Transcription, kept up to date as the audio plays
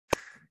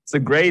It's a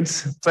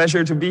great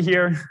pleasure to be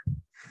here.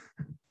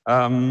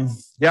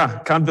 Yeah,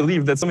 can't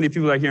believe that so many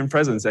people are here in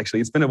presence,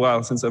 actually. It's been a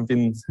while since I've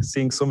been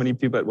seeing so many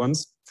people at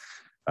once.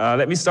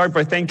 Let me start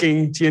by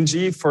thanking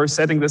TNG for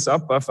setting this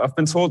up. I've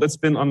been told it's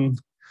been on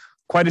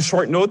quite a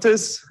short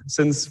notice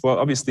since, well,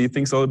 obviously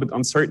things are a little bit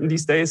uncertain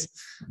these days.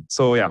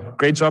 So yeah,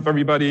 great job,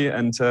 everybody,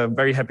 and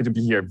very happy to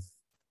be here.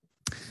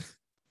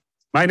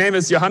 My name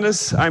is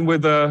Johannes. I'm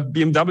with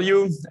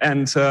BMW,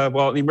 and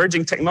well, in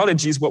emerging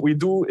technologies, what we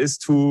do is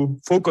to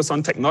focus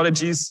on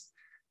technologies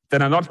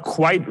that are not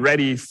quite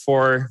ready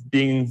for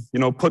being,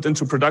 put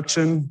into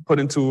production, put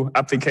into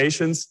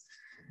applications.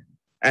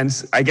 And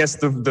I guess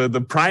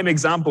the prime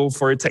example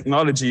for a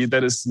technology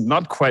that is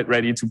not quite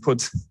ready to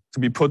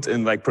be put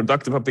in like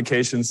productive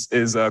applications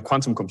is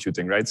quantum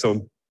computing, right?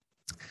 So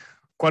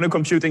quantum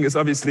computing is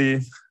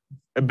obviously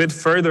a bit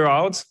further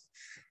out.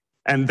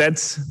 And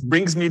that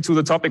brings me to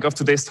the topic of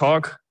today's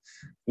talk.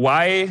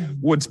 Why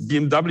would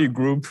BMW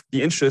Group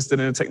be interested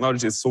in a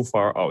technology that's so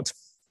far out?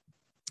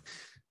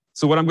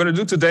 So what I'm going to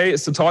do today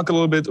is to talk a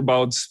little bit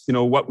about,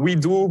 what we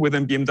do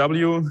within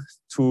BMW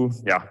to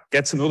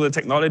get to know the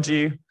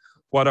technology,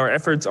 what our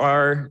efforts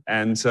are.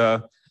 And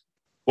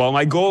well,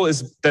 my goal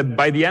is that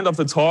by the end of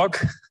the talk,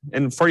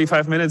 in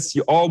 45 minutes,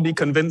 you all be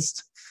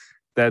convinced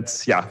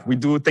that, we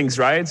do things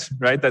right?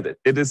 That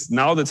it is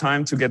now the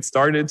time to get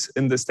started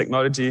in this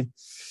technology.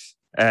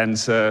 And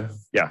so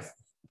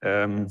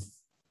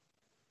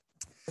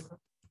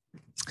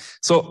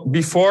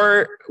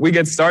before we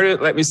get started,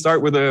 let me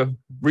start with a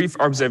brief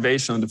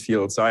observation on the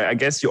field. So I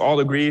guess you all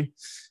agree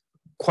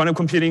quantum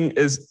computing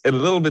is a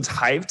little bit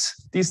hyped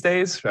these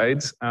days,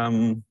 right?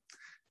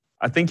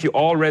 I think you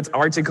all read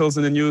articles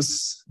in the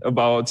news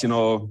about,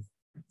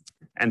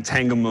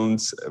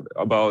 entanglement,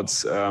 about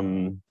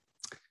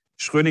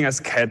Schrödinger's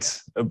cat,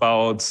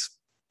 about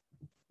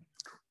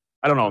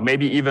I don't know,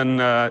 maybe even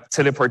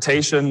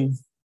teleportation,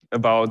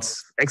 about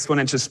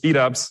exponential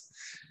speedups.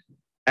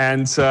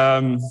 And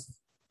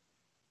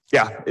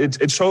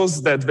it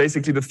shows that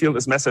basically the field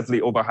is massively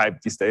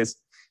overhyped these days.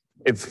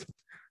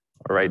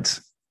 All right.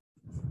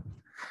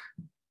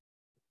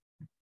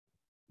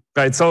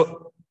 Right,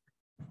 so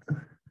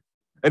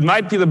it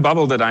might be the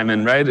bubble that I'm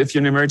in, right? If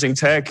you're in emerging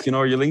tech,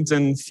 your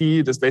LinkedIn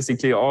feed is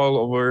basically all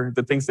over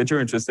the things that you're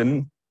interested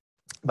in.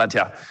 But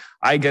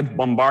I get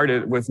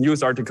bombarded with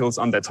news articles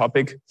on that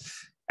topic.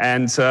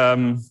 And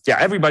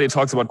everybody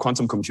talks about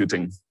quantum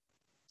computing.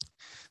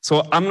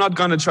 So I'm not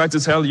going to try to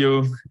tell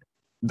you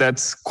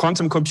that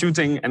quantum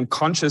computing and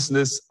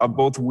consciousness are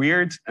both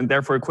weird and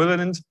therefore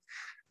equivalent.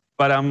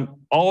 But I'm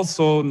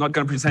also not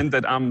going to pretend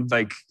that I'm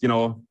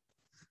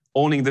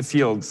owning the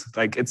field.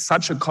 Like, it's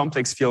such a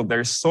complex field.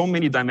 There's so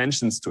many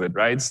dimensions to it,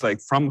 right? It's like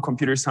from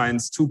computer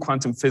science to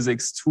quantum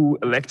physics to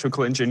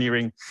electrical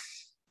engineering.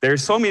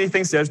 There's so many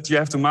things that you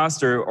have to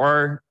master,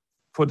 or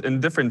put in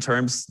different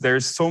terms,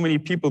 there's so many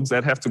people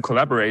that have to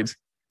collaborate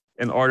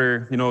in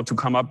order, to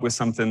come up with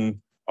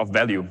something of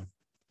value.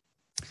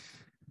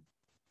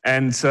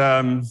 And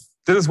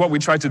this is what we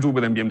try to do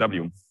within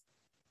BMW.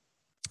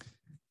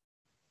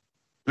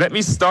 Let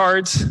me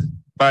start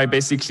by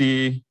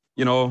basically,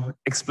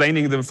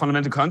 explaining the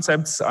fundamental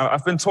concepts.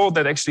 I've been told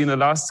that actually in the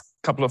last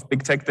couple of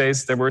big tech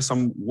days, there were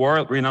some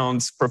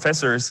world-renowned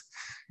professors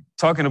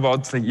talking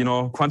about,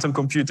 quantum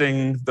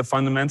computing, the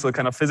fundamental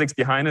kind of physics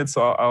behind it.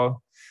 So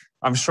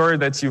I'm sure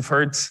that you've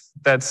heard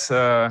that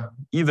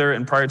either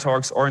in prior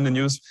talks or in the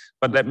news,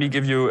 but let me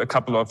give you a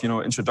couple of,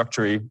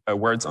 introductory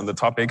words on the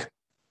topic.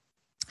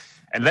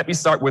 And let me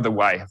start with the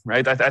why,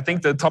 right? I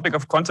think the topic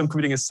of quantum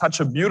computing is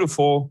such a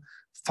beautiful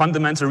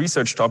fundamental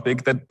research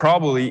topic that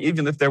probably,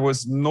 even if there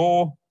was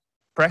no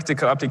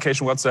practical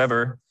application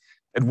whatsoever,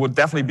 it would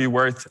definitely be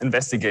worth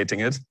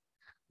investigating it.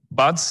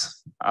 But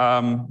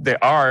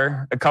there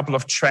are a couple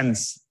of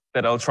trends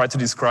that I'll try to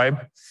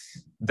describe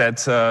that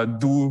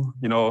do,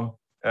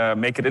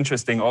 make it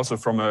interesting also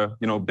from a,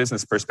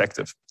 business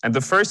perspective. And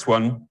the first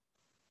one,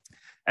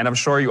 and I'm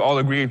sure you all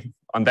agree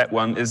on that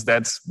one, is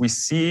that we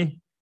see,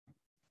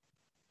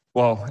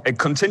 a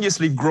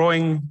continuously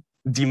growing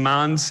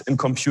demand in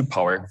compute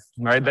power,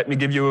 right? Let me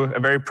give you a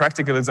very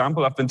practical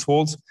example. I've been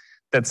told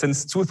that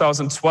since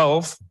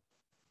 2012,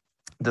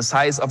 the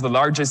size of the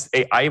largest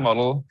AI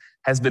model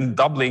has been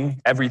doubling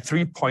every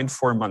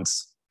 3.4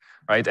 months,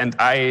 right? And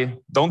I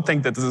don't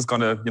think that this is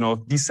going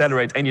to,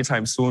 decelerate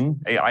anytime soon.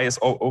 AI is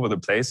all over the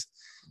place.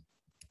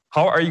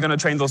 How are you going to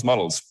train those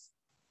models?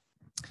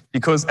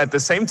 Because at the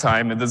same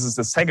time, and this is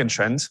the second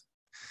trend,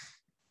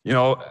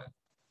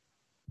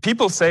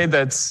 people say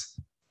that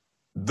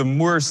the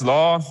Moore's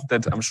law,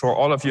 that I'm sure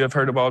all of you have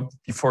heard about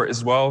before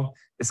as well,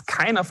 is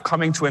kind of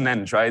coming to an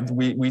end, right?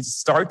 We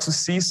start to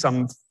see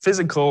some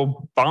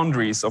physical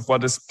boundaries of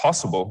what is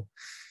possible.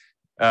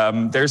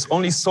 There's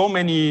only so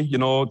many,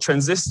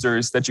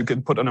 transistors that you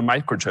can put on a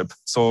microchip.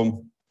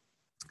 So,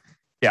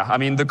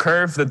 the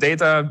curve, the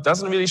data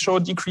doesn't really show a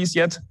decrease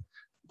yet,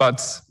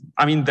 but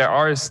there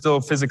are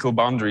still physical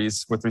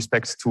boundaries with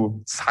respect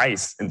to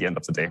size in the end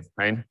of the day,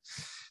 right?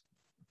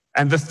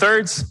 And the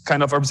third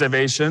kind of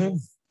observation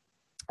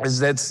is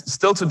that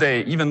still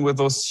today, even with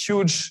those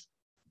huge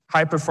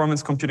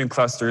high-performance computing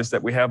clusters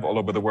that we have all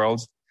over the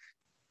world,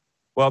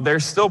 well,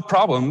 there's still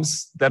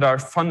problems that are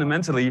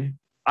fundamentally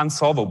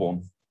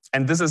unsolvable.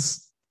 And this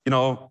is,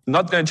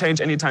 not going to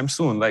change anytime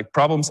soon. Like,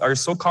 problems are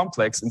so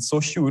complex and so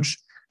huge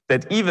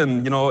that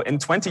even, in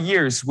 20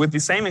 years, with the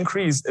same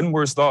increase in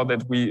Moore's law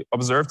that we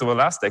observed over the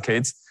last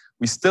decades,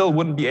 we still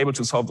wouldn't be able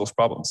to solve those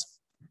problems.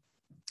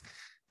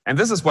 And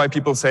this is why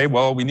people say,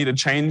 well, we need a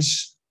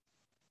change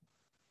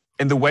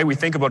in the way we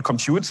think about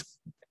compute,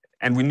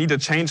 and we need a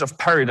change of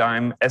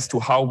paradigm as to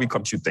how we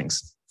compute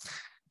things.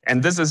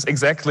 And this is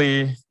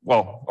exactly,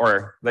 well,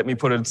 or let me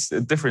put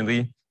it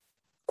differently,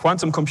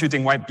 quantum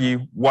computing might be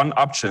one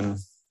option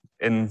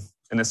in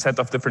a set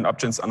of different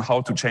options on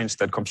how to change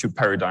that compute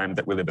paradigm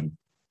that we live in.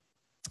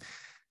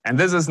 And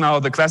this is now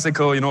the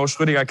classical,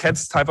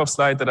 Schrödinger-Katz type of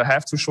slide that I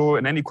have to show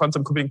in any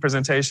quantum computing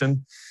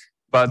presentation.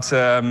 But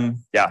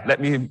yeah, let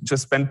me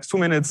just spend 2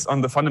 minutes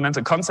on the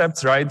fundamental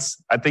concepts, right?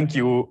 I think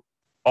you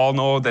all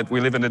know that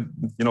we live in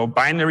a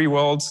binary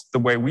world the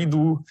way we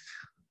do.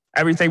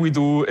 Everything we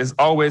do is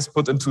always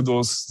put into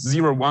those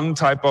 0-1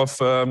 type of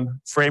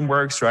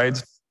frameworks,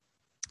 right?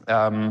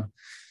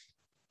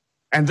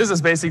 And this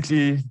is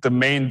basically the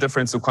main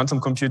difference to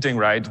quantum computing,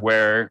 right?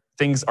 Where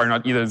things are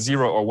not either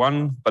 0 or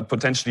 1, but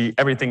potentially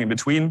everything in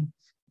between.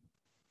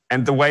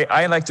 And the way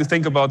I like to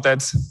think about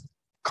that,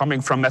 coming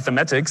from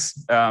mathematics,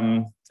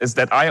 is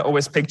that I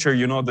always picture,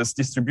 this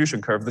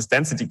distribution curve, this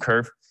density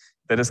curve,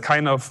 that is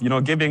kind of,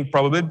 giving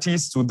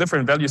probabilities to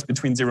different values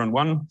between 0 and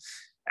 1.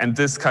 And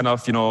this kind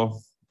of,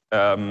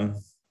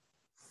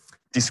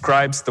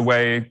 describes the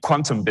way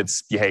quantum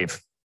bits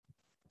behave.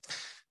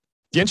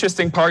 The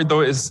interesting part, though,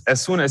 is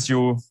as soon as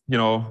you,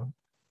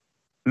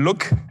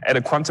 look at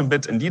a quantum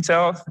bit in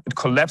detail, it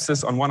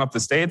collapses on one of the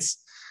states,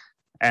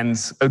 and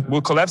it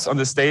will collapse on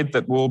the state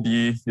that will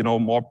be,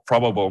 more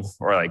probable,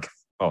 or like,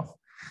 well,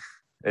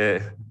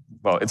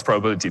 it's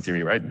probability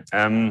theory, right?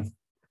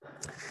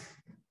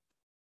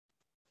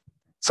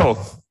 So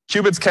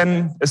qubits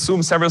can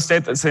assume several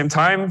states at the same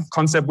time,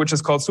 concept which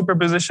is called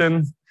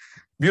superposition.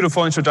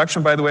 Beautiful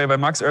introduction, by the way, by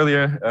Max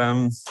earlier.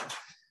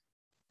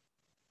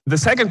 The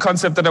second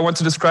concept that I want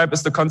to describe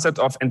is the concept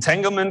of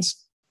entanglement,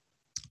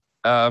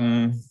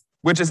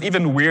 which is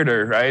even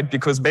weirder, right?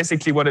 Because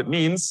basically what it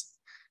means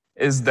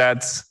is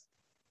that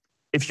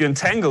if you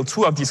entangle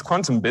two of these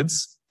quantum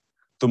bits,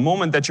 the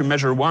moment that you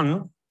measure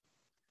one,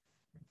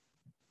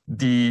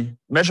 the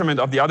measurement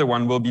of the other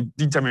one will be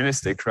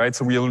deterministic, right?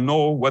 So we'll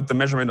know what the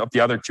measurement of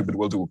the other qubit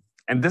will do.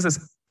 And this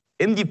is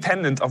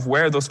independent of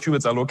where those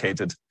qubits are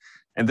located.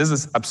 And this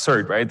is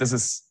absurd, right? This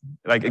is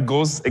like, it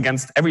goes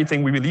against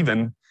everything we believe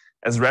in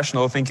as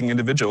rational thinking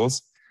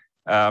individuals,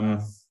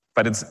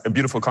 but it's a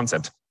beautiful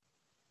concept.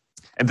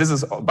 And this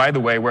is, by the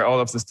way, where all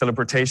of this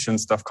teleportation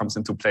stuff comes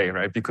into play,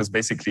 right? Because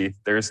basically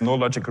there is no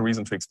logical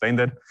reason to explain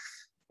that.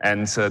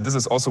 And this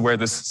is also where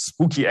this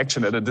spooky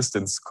action at a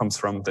distance comes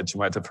from that you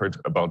might have heard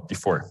about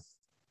before.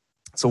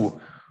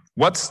 So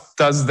what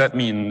does that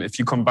mean? If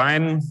you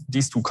combine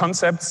these two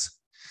concepts,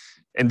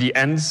 in the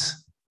end,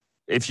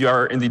 if you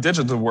are in the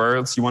digital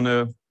world, you want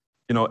to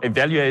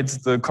evaluate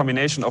the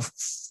combination of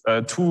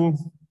two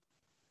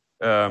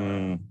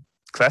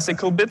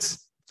classical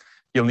bits,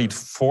 you'll need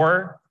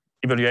 4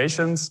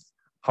 evaluations.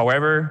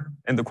 However,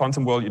 in the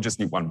quantum world, you just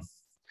need 1.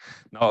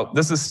 Now,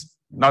 this is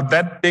not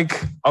that big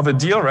of a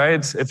deal,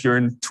 right? If you're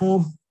in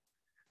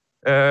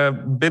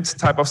 2-bit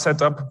type of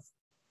setup,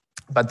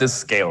 but this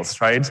scales,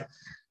 right?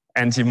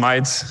 And you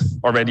might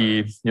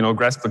already,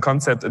 grasp the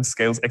concept. It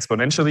scales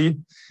exponentially,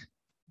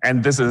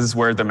 and this is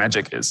where the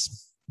magic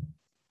is.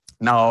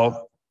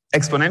 Now,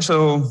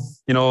 exponential,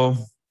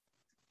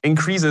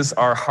 increases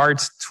are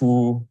hard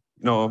to,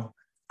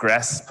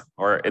 grasp,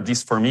 or at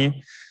least for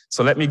me.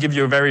 So let me give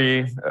you a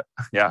very,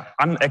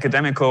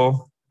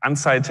 unacademical,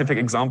 unscientific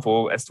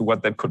example as to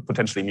what that could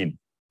potentially mean.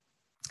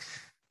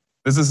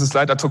 This is a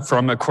slide I took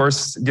from a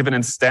course given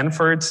in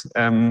Stanford.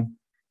 So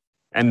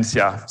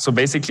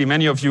basically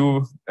many of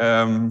you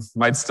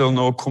might still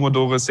know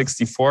Commodore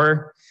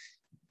 64.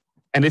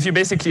 And if you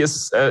basically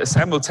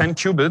assemble 10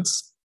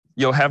 qubits,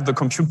 you'll have the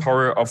compute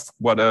power of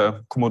what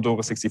a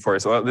Commodore 64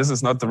 is. Well, this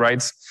is not the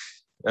right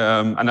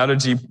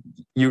analogy.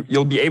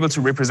 You'll be able to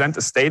represent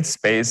a state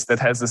space that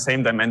has the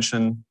same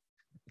dimension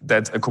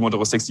that a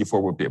Commodore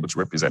 64 would be able to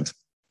represent.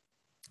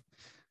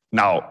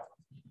 Now,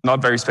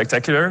 not very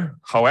spectacular.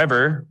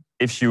 However,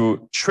 if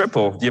you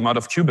triple the amount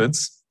of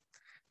qubits,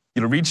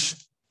 you'll reach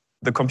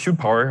the compute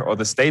power or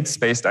the state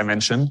space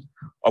dimension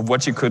of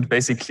what you could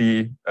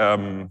basically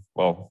map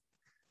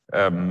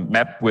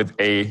with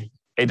a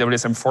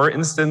AWS-M4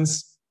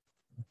 instance.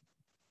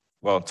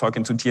 Well,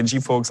 talking to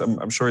TNG folks,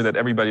 I'm sure that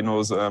everybody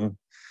knows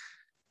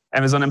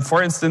Amazon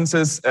M4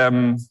 instances.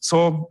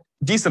 So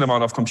decent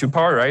amount of compute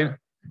power, right?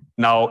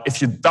 Now, if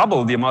you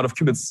double the amount of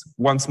qubits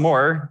once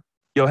more,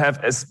 you'll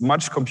have as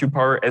much compute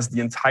power as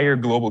the entire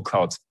global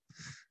cloud.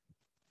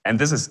 And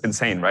this is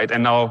insane, right?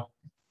 And now,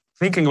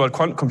 thinking about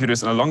quantum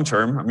computers in the long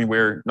term, I mean,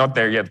 we're not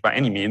there yet by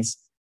any means,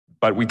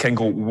 but we can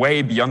go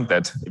way beyond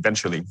that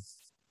eventually.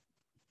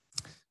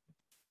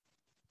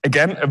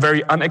 Again, a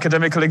very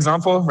unacademical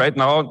example. Right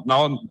now,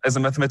 as a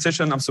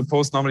mathematician, I'm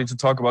supposed normally to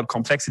talk about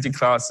complexity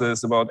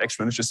classes, about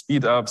exponential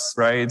speedups,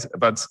 right?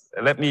 But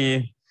let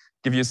me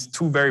give you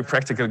two very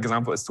practical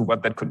examples as to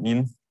what that could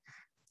mean.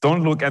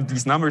 Don't look at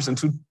these numbers in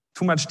too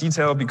much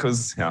detail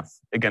because, yeah,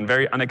 again,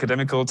 very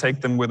unacademical. Take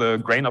them with a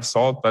grain of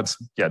salt. But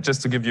yeah,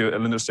 just to give you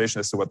an illustration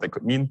as to what that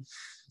could mean.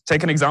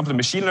 Take an example in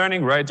machine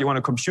learning, right? You want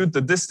to compute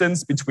the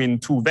distance between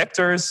two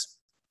vectors,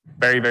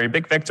 very, very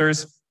big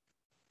vectors.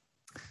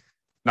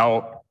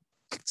 Now,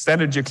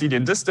 standard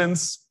Euclidean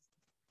distance,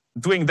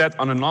 doing that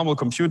on a normal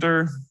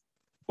computer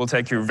will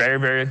take you a very,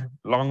 very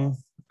long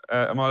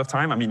amount of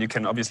time. I mean, you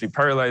can obviously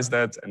parallelize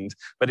that,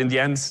 but in the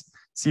end,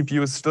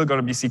 CPU is still going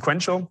to be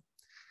sequential.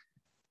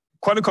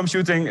 Quantum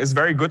computing is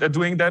very good at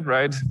doing that,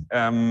 right?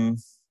 And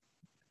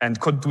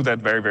could do that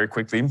very, very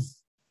quickly.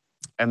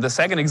 And the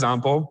second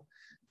example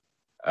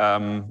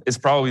is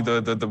probably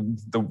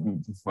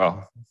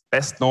the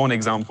best known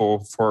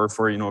example for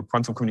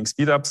quantum computing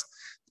speedups,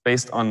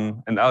 based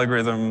on an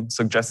algorithm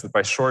suggested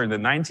by Shor in the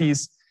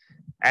 90s.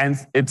 And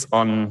it's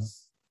on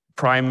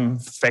prime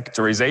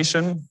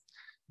factorization.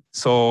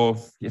 So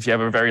if you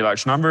have a very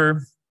large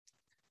number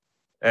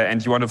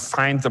and you want to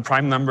find the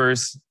prime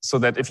numbers so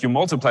that if you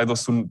multiply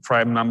those two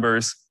prime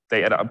numbers,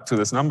 they add up to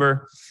this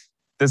number.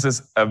 This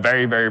is a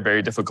very, very,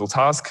 very difficult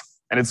task.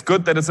 And it's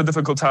good that it's a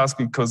difficult task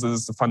because this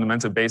is the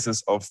fundamental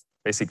basis of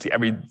basically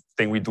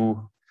everything we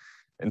do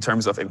in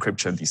terms of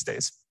encryption these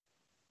days.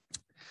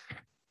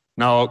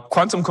 Now,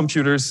 quantum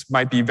computers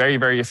might be very,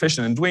 very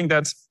efficient in doing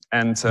that.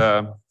 And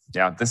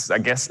yeah, this, I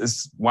guess,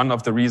 is one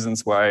of the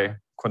reasons why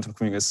quantum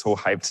computing is so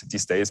hyped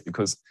these days,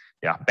 because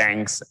yeah,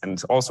 banks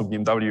and also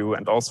BMW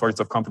and all sorts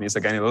of companies are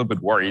getting a little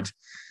bit worried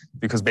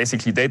because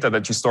basically data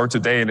that you store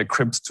today and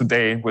encrypt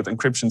today with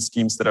encryption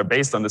schemes that are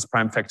based on this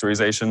prime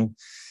factorization,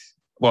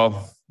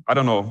 well, I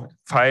don't know,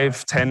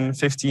 5, 10,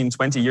 15,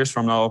 20 years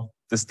from now,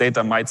 this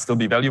data might still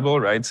be valuable,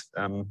 right?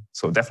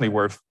 So definitely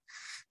worth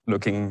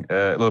looking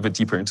a little bit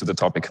deeper into the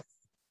topic.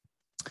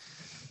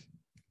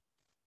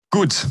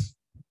 Good.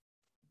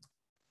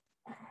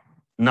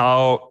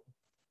 Now,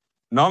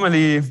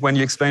 normally when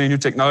you explain a new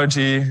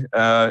technology,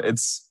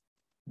 it's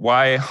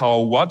why, how,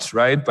 what,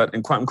 right? But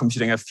in quantum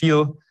computing, I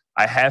feel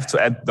I have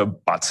to add the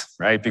but,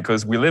 right?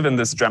 Because we live in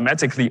this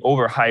dramatically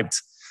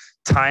overhyped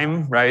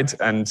time, right?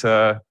 And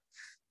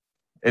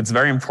it's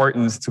very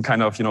important to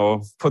kind of,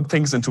 put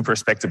things into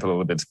perspective a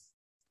little bit.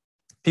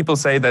 People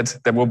say that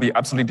there will be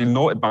absolutely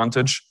no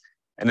advantage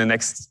in the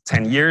next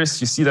 10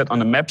 years. You see that on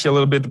the map here a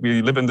little bit.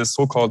 We live in this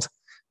so-called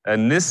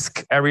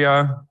NISQ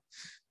area,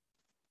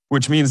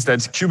 which means that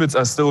qubits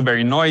are still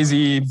very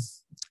noisy.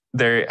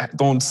 They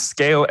don't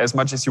scale as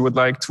much as you would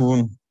like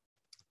to.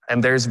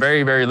 And there's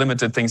very, very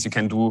limited things you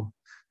can do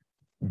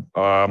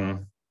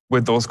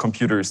with those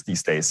computers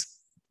these days.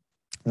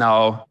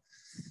 Now,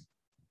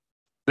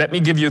 let me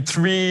give you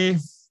 3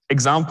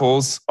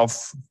 examples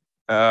of,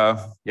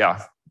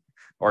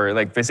 or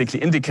like basically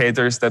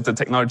indicators that the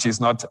technology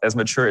is not as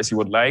mature as you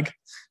would like.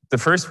 The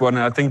first one,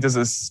 and I think this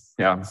is,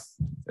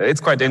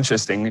 it's quite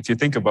interesting if you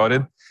think about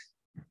it.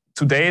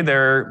 Today,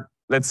 there are,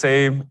 let's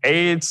say,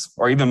 8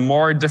 or even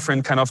more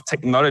different kind of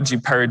technology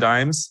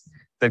paradigms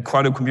that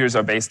quantum computers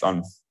are based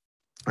on,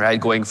 right?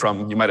 Going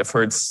from, you might have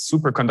heard,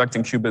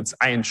 superconducting qubits,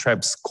 ion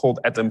traps, cold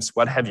atoms,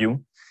 what have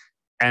you.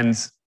 And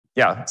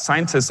yeah,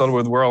 scientists all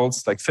over the world,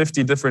 like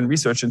 50 different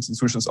research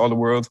institutions all over the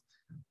world,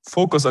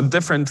 focus on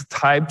different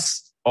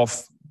types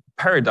of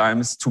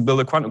paradigms to build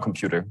a quantum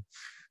computer,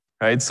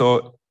 right?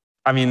 So,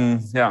 I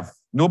mean,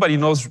 nobody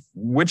knows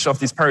which of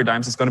these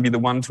paradigms is going to be the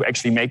one to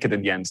actually make it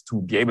in the end,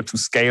 to be able to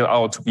scale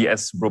out, to be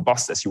as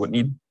robust as you would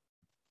need.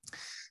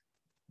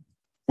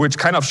 Which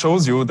kind of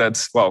shows you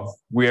that, well,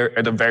 we're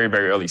at a very,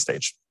 very early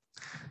stage.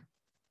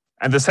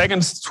 And the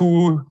second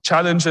 2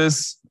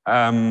 challenges,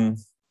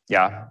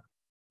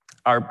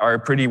 are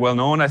pretty well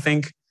known, I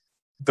think.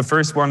 The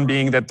first one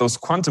being that those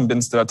quantum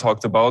bins that I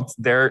talked about,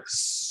 they're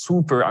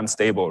super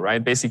unstable,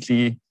 right?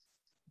 Basically,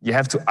 you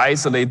have to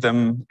isolate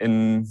them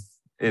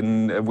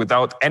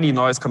without any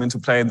noise coming into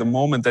play. The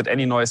moment that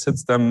any noise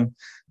hits them,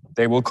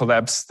 they will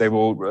collapse, they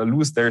will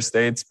lose their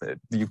state.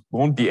 You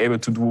won't be able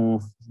to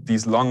do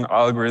these long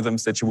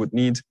algorithms that you would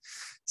need.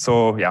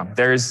 So yeah,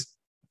 there's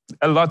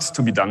a lot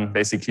to be done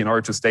basically in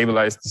order to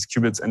stabilize these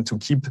qubits and to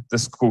keep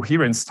this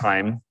coherence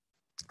time.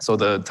 So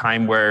the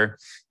time where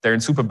they're in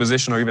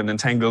superposition or even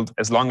entangled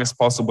as long as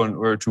possible in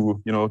order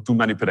to, do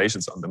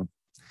manipulations on them.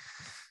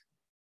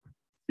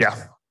 Yeah.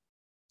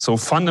 So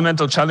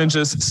fundamental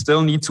challenges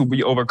still need to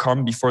be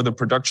overcome before the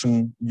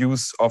production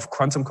use of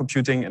quantum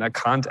computing. And I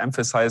can't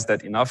emphasize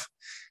that enough,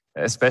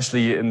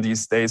 especially in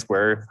these days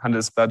where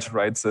Handelsblatt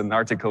writes an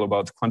article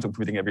about quantum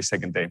computing every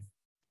second day.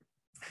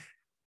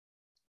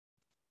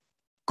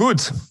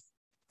 Good.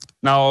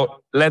 Now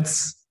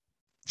let's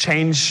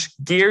change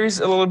gears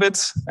a little bit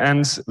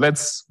and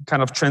let's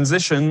kind of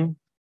transition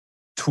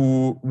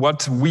to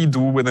what we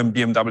do within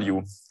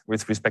BMW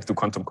with respect to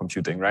quantum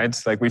computing, right?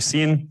 Like we've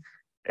seen,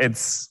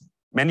 it's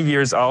many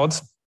years out.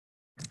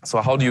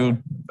 So how do you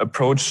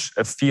approach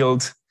a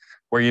field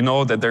where you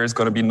know that there's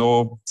going to be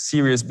no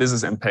serious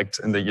business impact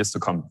in the years to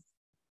come.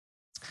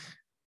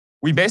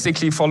 We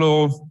basically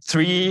follow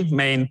three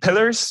main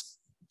pillars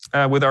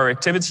with our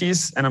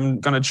activities, and I'm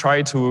going to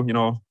try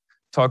to,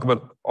 talk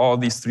about all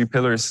these three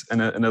pillars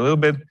in a little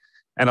bit.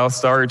 And I'll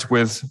start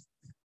with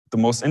the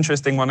most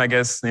interesting one, I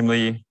guess,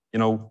 namely,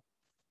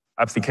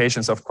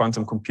 applications of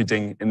quantum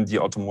computing in the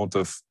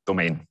automotive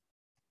domain.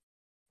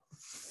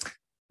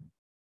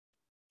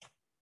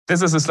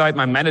 This is a slide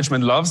my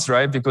management loves,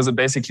 right? Because it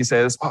basically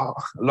says,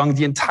 along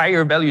the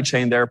entire value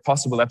chain, there are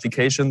possible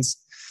applications.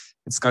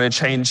 It's going to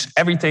change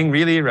everything,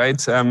 really,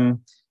 right?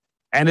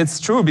 And it's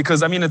true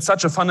because, it's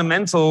such a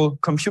fundamental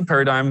compute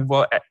paradigm.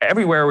 Well,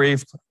 everywhere we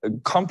have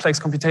complex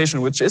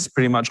computation, which is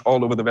pretty much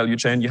all over the value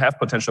chain, you have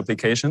potential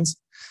applications.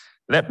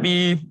 Let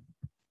me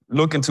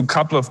look into a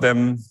couple of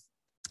them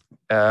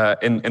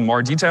in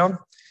more detail.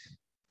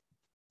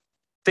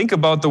 Think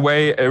about the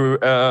way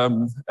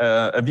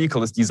a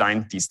vehicle is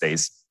designed these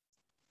days.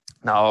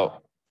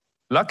 Now,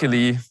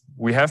 luckily,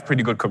 we have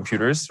pretty good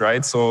computers,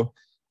 right? So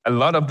a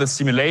lot of the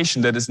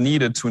simulation that is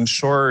needed to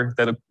ensure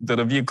that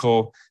a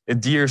vehicle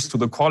adheres to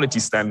the quality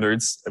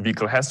standards a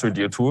vehicle has to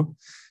adhere to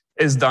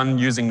is done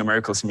using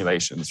numerical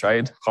simulations,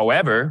 right?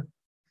 However,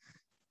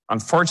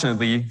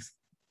 unfortunately,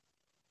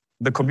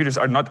 the computers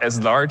are not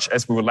as large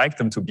as we would like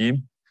them to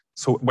be.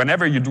 So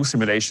whenever you do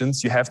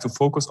simulations, you have to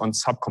focus on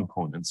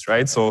subcomponents,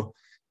 right? So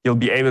you'll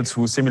be able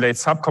to simulate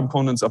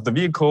subcomponents of the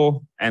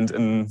vehicle,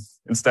 and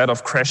instead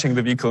of crashing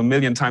the vehicle a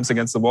million times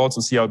against the wall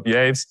to see how it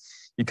behaves,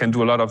 you can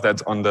do a lot of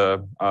that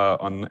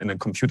in a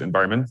compute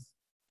environment.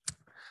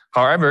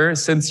 However,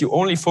 since you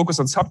only focus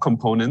on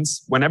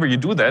subcomponents, whenever you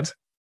do that,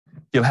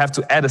 you'll have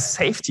to add a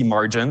safety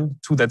margin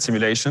to that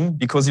simulation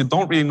because you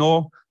don't really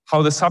know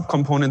how the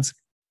subcomponents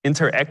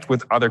interact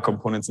with other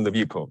components in the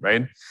vehicle,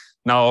 right?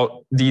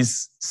 Now,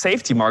 these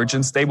safety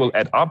margins, they will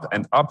add up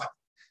and up.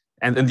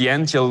 And in the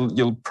end,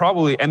 you'll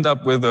probably end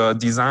up with a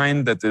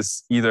design that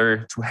is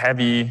either too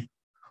heavy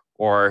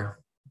or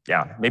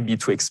maybe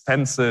too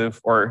expensive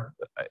or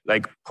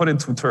put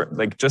into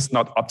just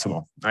not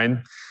optimal, right?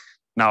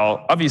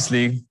 Now,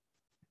 obviously,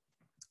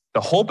 the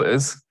hope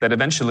is that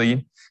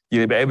eventually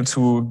you'll be able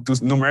to do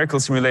numerical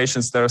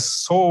simulations that are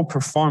so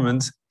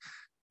performant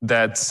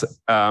that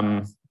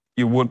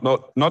you would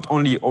not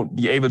only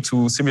be able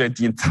to simulate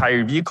the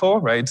entire vehicle,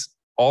 right?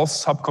 All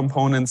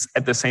subcomponents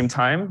at the same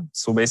time.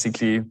 So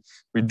basically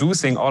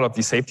reducing all of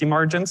the safety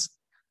margins.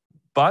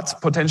 But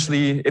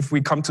potentially, if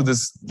we come to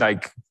this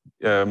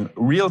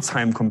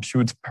real-time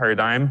compute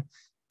paradigm,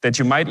 that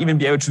you might even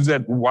be able to do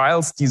that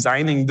whilst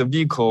designing the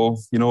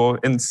vehicle,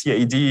 in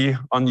CAD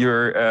on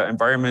your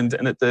environment,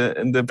 and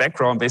in the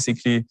background,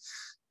 basically,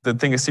 the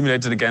thing is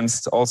simulated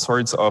against all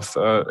sorts of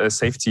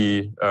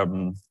safety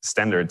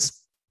standards.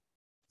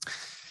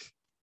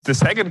 The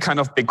second kind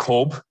of big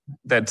hope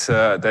that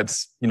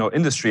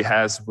industry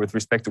has with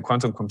respect to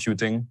quantum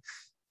computing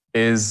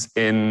is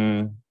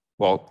in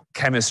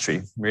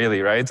chemistry,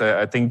 really, right?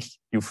 I think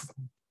you've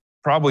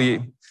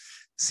probably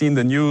seen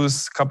the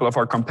news. A couple of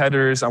our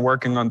competitors are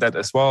working on that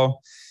as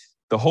well.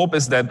 The hope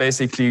is that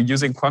basically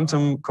using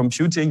quantum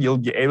computing, you'll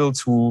be able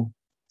to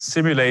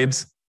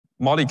simulate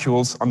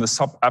molecules on the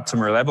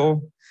subatomic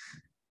level,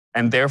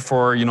 and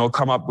therefore,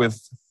 come up with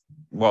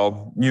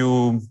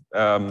new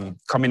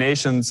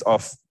combinations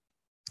of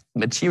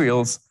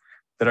materials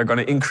that are going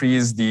to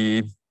increase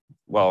the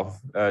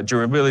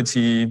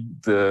durability,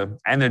 the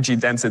energy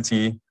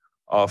density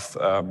of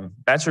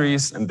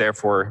batteries, and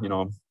therefore,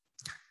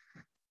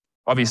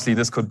 obviously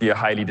this could be a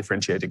highly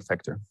differentiating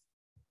factor.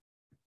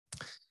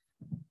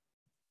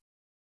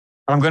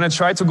 I'm going to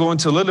try to go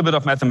into a little bit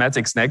of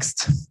mathematics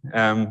next.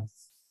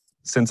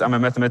 Since I'm a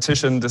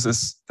mathematician, this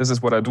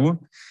is what I do.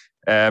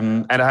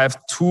 And I have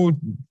two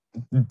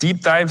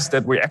deep dives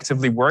that we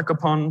actively work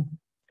upon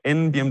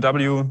in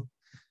BMW.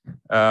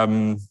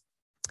 And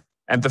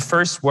the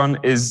first one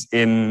is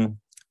in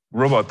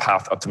robot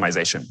path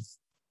optimization.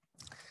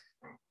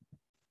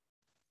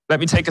 Let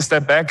me take a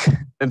step back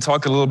and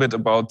talk a little bit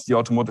about the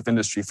automotive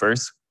industry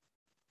first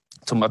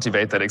to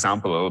motivate that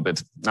example a little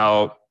bit.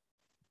 Now,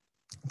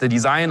 the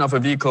design of a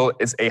vehicle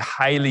is a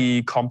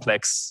highly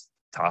complex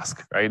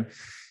task, right?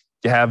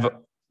 You have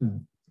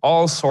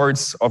all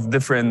sorts of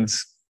different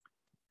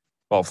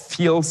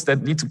fields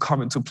that need to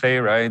come into play,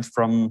 right?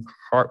 From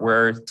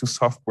hardware to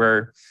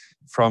software,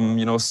 from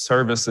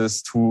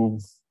services to,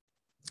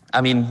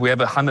 we have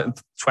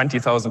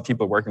 120,000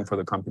 people working for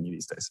the company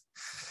these days.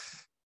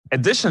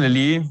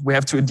 Additionally, we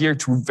have to adhere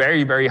to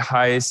very, very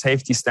high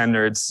safety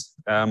standards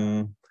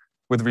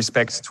with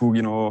respect to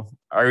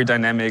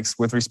aerodynamics,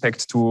 with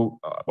respect to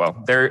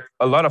there are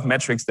a lot of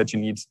metrics that you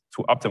need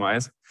to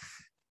optimize,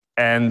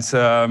 and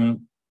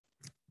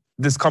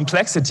this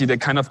complexity that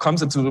kind of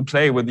comes into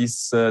play with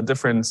these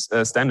different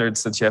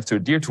standards that you have to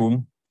adhere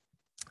to,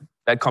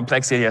 that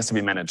complexity has to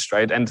be managed,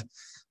 right? And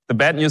the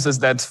bad news is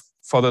that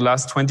for the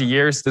last 20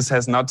 years, this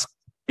has not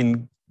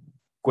been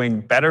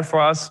going better for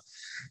us.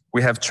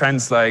 We have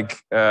trends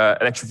like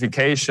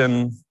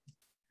electrification.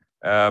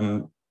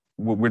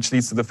 which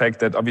leads to the fact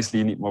that obviously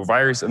you need more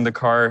wires in the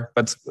car,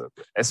 but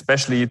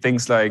especially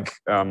things like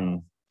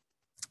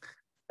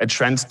a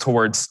trend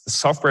towards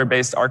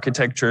software-based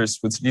architectures,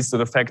 which leads to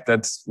the fact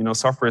that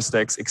software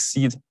stacks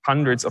exceed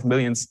hundreds of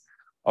millions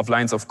of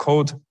lines of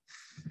code.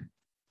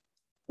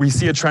 We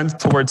see a trend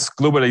towards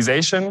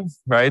globalization,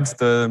 right?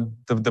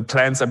 The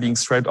plants are being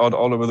spread out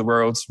all over the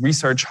world.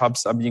 Research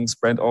hubs are being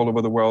spread all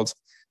over the world.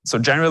 So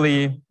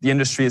generally, the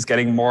industry is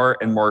getting more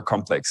and more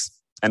complex.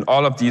 And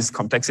all of these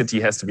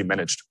complexity has to be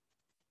managed.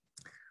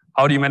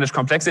 How do you manage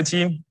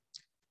complexity?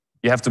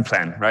 You have to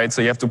plan, right?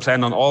 So you have to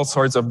plan on all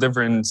sorts of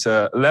different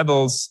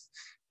levels,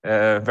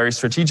 very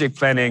strategic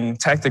planning,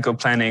 tactical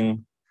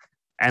planning,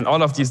 and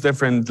all of these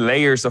different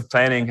layers of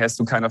planning has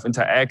to kind of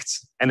interact.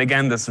 And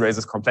again, this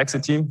raises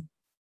complexity.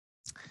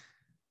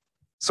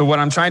 So what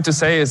I'm trying to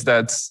say is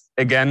that,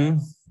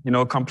 again,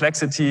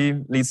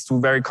 complexity leads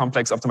to very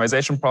complex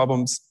optimization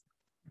problems,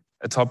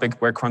 a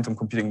topic where quantum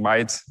computing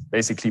might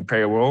basically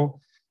play a role.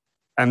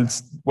 And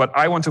what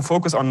I want to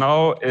focus on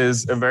now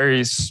is a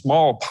very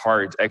small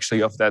part,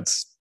 actually, of that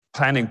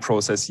planning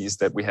processes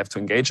that we have to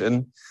engage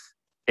in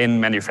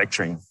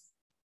manufacturing.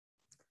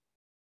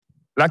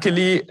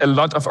 Luckily, a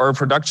lot of our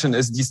production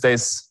is these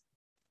days,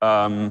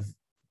 handled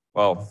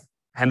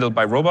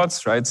by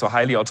robots, right? So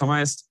highly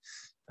automized.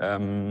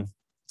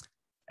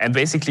 And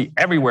basically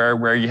everywhere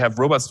where you have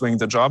robots doing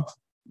the job,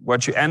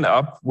 what you end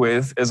up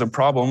with is a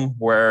problem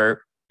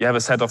where you have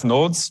a set of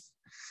nodes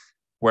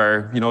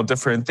where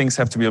different things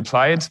have to be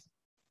applied,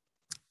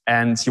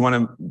 and you want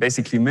to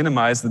basically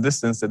minimize the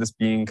distance that is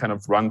being kind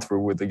of run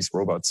through with these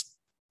robots.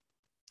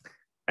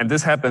 And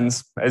this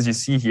happens, as you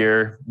see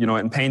here,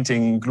 in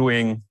painting,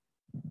 gluing,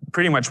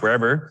 pretty much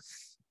wherever.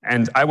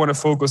 And I want to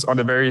focus on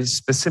a very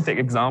specific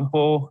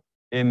example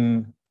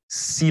in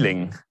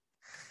sealing.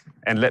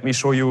 And let me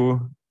show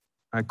you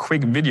a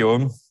quick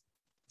video.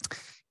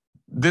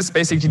 This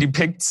basically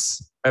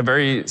depicts a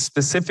very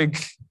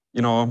specific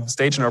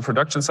stage in our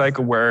production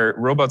cycle where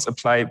robots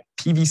apply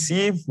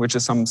PVC, which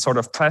is some sort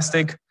of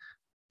plastic,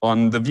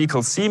 on the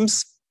vehicle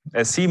seams.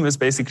 A seam is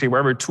basically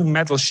wherever two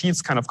metal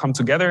sheets kind of come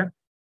together.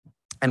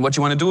 And what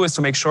you want to do is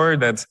to make sure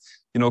that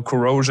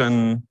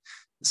corrosion,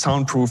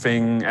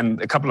 soundproofing,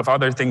 and a couple of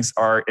other things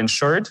are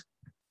ensured.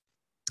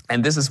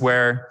 And this is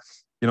where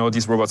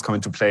these robots come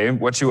into play.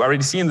 What you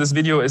already see in this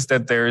video is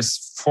that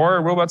there's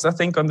 4 robots, I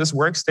think, on this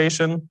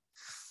workstation.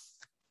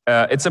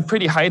 It's a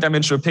pretty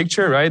high-dimensional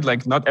picture, right?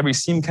 Like not every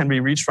seam can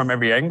be reached from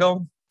every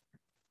angle.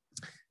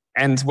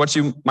 And what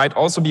you might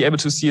also be able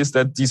to see is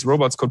that these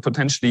robots could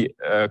potentially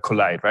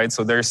collide, right?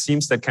 So there are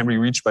seams that can be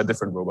reached by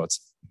different robots.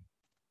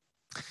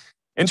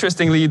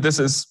 Interestingly, this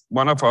is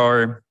one of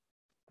our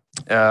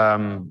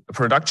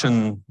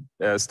production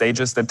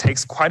stages that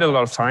takes quite a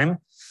lot of time.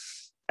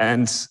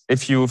 And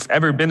if you've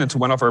ever been into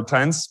one of our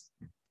plants,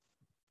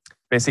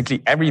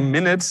 basically every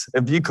minute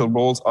a vehicle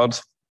rolls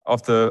out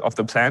of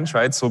the plant,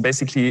 right? So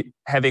basically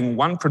having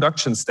one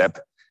production step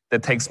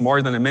that takes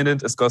more than a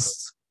minute is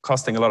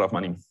costing a lot of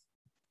money.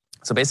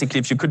 So basically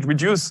if you could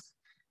reduce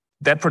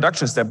that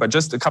production step by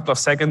just a couple of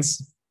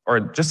seconds, or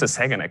just a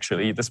second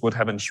actually, this would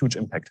have a huge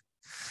impact.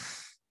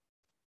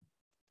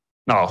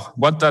 Now,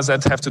 what does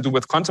that have to do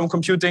with quantum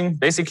computing?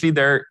 Basically,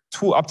 there are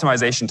 2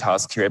 optimization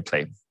tasks here at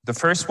play. The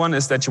first one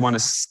is that you want to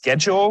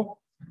schedule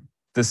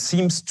the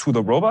seams to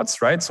the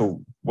robots, right?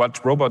 So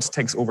what robots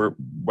takes over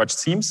what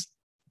seams.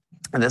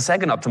 And the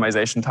second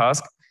optimization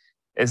task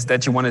is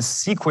that you want to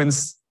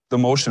sequence the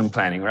motion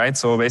planning, right?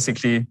 So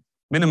basically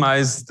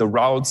minimize the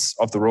routes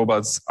of the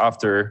robots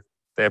after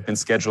they have been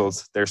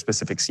scheduled their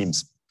specific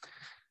seams.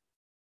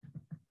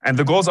 And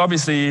the goal is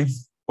obviously,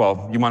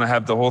 well, you want to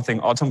have the whole thing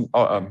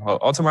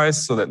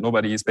automized so that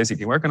nobody is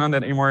basically working on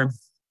that anymore.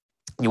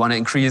 You want to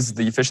increase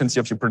the efficiency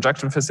of your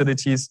production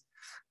facilities.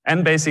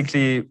 And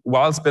basically,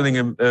 whilst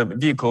building a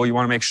vehicle, you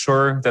want to make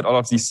sure that all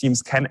of these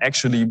seams can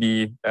actually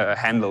be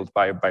handled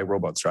by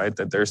robots, right?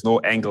 That there's no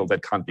angle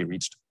that can't be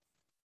reached.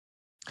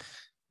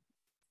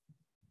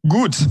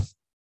 Good.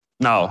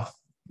 Now,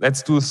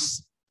 let's do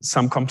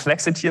some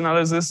complexity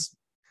analysis.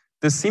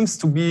 This seems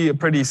to be a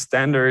pretty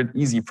standard,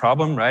 easy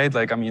problem, right?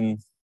 Like, I mean,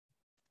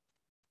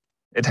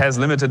 it has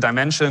limited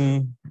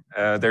dimension.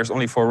 There's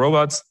only 4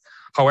 robots.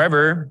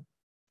 However,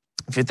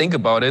 if you think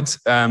about it,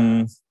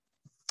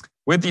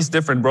 with these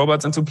different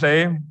robots into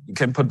play, you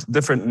can put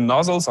different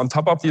nozzles on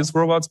top of these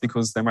robots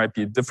because there might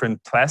be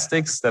different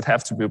plastics that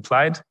have to be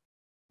applied.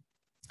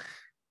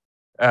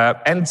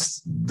 And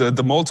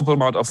the multiple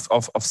amount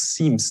of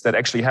seams that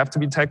actually have to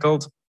be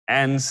tackled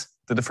and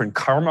the different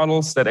car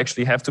models that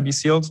actually have to be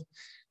sealed,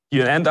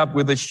 you end up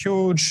with a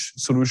huge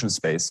solution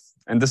space.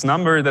 And this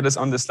number that is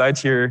on the slide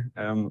here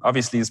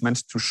obviously is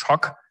meant to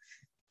shock.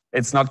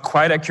 It's not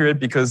quite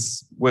accurate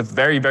because with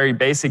very, very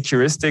basic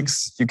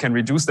heuristics, you can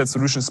reduce that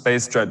solution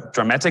space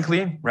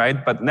dramatically,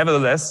 right? But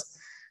nevertheless,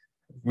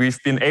 we've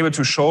been able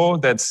to show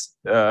that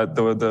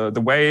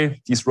the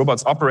way these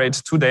robots operate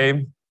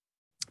today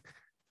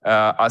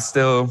are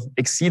still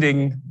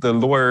exceeding the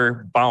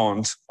lower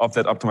bound of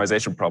that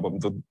optimization problem.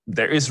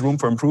 There is room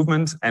for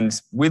improvement. And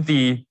with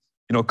the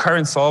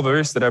current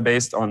solvers that are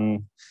based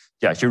on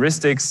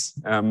heuristics,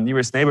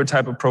 nearest neighbor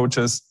type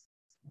approaches.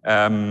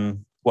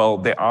 Well,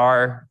 there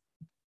are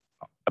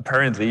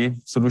apparently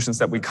solutions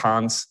that we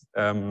can't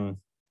find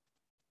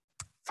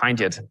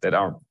yet that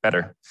are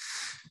better.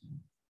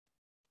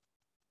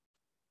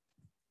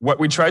 What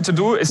we try to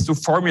do is to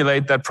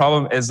formulate that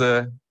problem as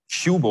a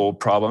QUBO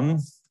problem.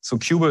 So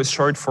QUBO is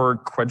short for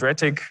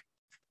quadratic,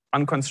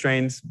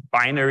 unconstrained,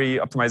 binary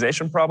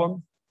optimization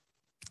problem.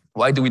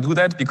 Why do we do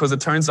that? Because it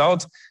turns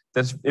out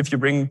that if you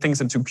bring things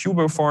into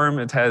QUBO form,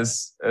 it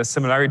has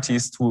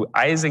similarities to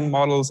Ising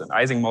models, and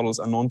Ising models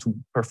are known to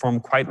perform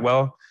quite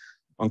well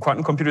on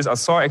quantum computers. I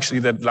saw actually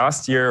that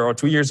last year or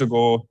 2 years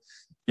ago,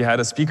 you had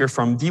a speaker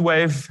from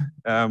D-Wave,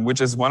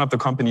 which is one of the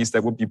companies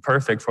that would be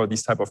perfect for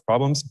these type of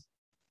problems.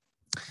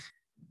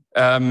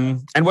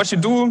 And what you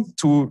do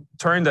to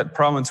turn that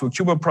problem into a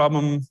QUBO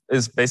problem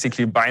is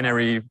basically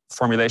binary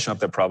formulation of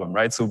that problem,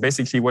 right? So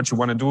basically what you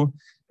want to do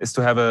is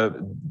to have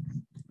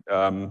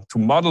to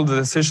model the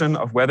decision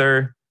of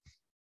whether,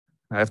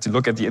 I have to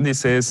look at the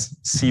indices,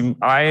 seam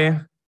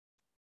I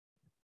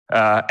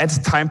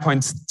at time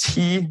point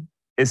t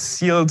is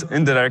sealed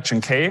in the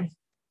direction k.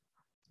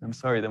 I'm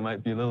sorry, there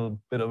might be a little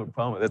bit of a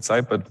problem with that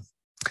side, but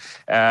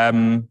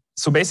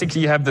so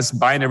basically you have this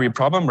binary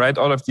problem, right?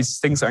 All of these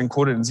things are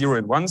encoded in 0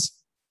 and 1s.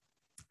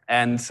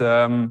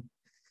 And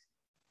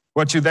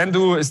what you then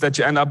do is that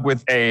you end up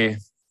with a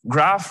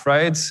graph,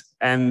 right?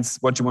 And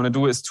what you want to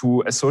do is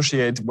to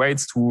associate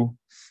weights to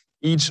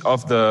each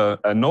of the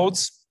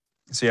nodes.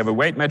 So you have a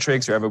weight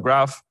matrix, you have a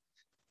graph.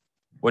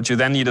 What you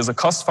then need is a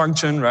cost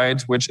function,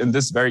 right? Which in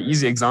this very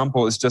easy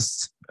example is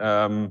just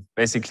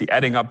basically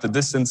adding up the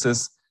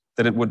distances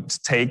that it would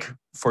take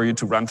for you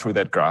to run through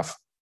that graph.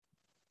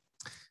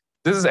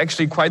 This is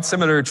actually quite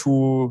similar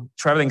to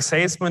traveling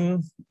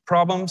salesman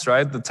problems,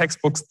 right? The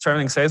textbook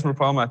traveling salesman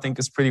problem, I think,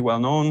 is pretty well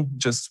known.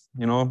 Just,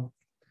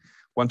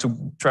 want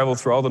to travel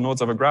through all the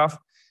nodes of a graph.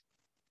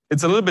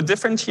 It's a little bit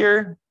different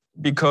here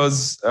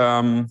because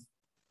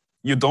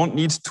you don't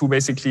need to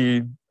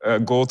basically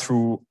go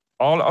through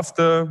all of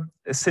the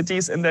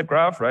cities in that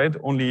graph, right?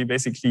 Only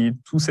basically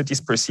 2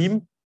 cities per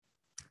seam.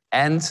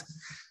 And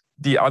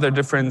the other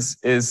difference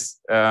is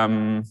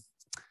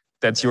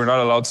that you're not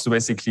allowed to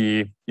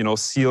basically,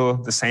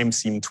 seal the same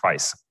seam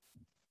twice.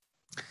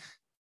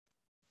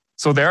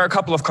 So there are a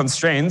couple of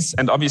constraints,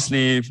 and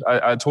obviously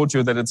I told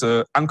you that it's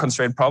an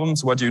unconstrained problem.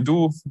 So what do you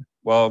do?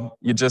 Well,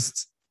 you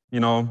just,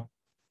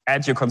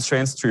 add your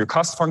constraints to your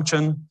cost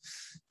function,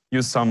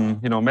 use some,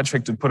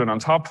 metric to put it on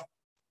top.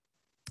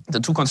 The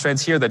 2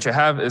 constraints here that you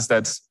have is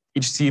that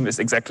each seam is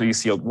exactly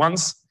sealed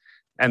once,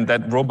 and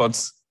that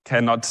robots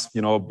cannot,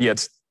 be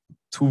at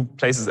 2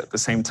 places at the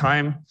same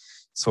time.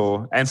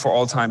 So, and for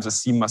all times, a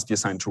seam must be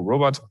assigned to a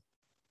robot.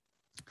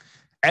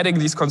 Adding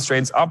these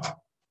constraints up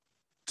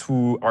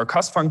to our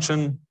cost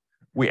function,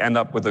 we end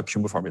up with a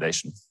QUBO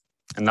formulation.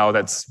 And now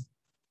that's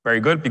very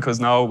good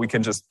because now we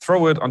can just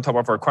throw it on top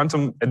of our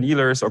quantum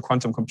annealers or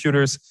quantum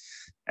computers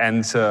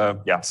and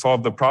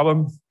solve the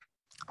problem,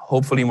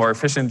 hopefully more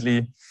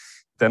efficiently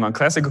than on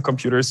classical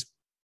computers.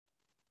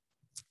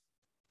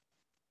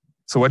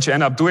 So what you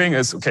end up doing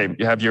is, okay,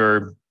 you have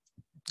your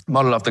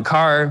model of the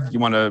car, you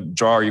want to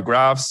draw your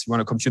graphs, you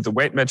want to compute the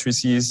weight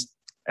matrices,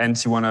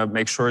 and you want to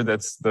make sure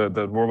that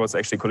the robot's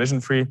actually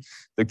collision-free.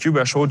 The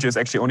QUBO I showed you is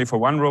actually only for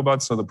 1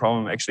 robot, so the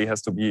problem actually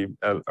has to be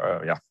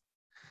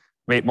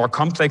made more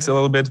complex a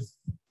little bit.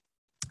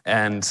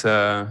 And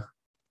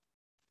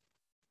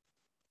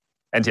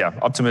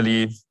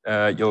optimally,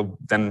 you'll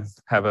then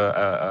have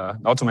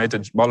an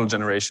automated model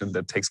generation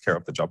that takes care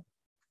of the job.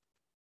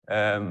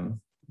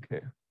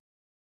 Okay.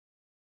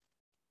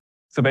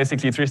 So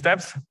basically 3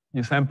 steps.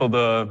 You sample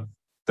the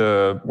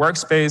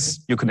workspace,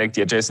 you connect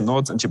the adjacent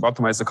nodes, and you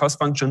optimize the cost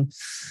function.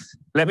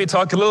 Let me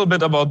talk a little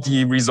bit about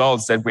the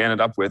results that we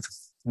ended up with,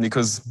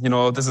 because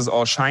this is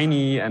all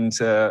shiny and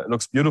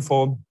looks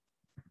beautiful.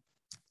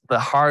 The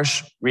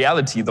harsh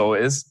reality, though,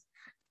 is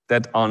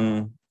that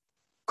on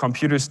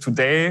computers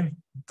today,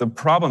 the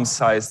problem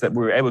size that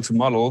we were able to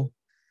model,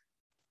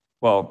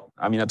 well,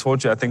 I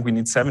told you, I think we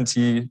need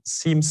 70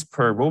 seams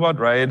per robot,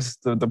 right?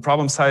 The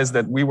problem size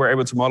that we were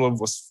able to model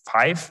was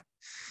 5.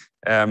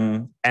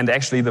 And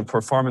actually the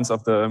performance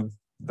of the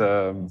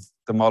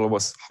model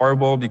was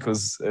horrible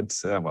because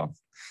it's,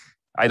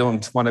 I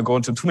don't want to go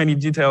into too many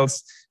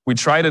details. We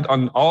tried it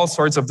on all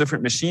sorts of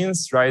different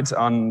machines, right?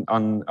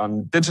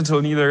 On digital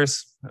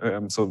annealers,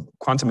 so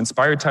quantum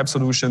inspired type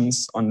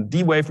solutions, on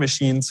D-Wave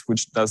machines,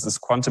 which does this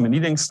quantum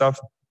annealing stuff,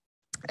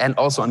 and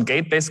also on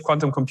gate-based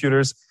quantum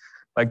computers,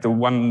 like the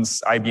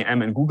ones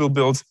IBM and Google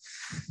built.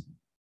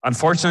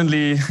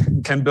 Unfortunately,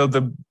 you can build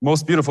the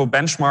most beautiful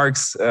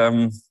benchmarks,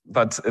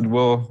 but it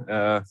will,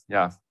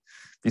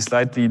 be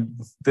slightly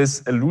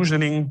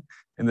disillusioning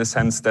in the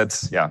sense that,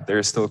 there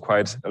is still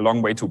quite a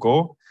long way to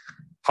go.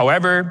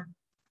 However,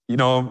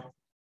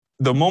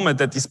 the moment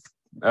that these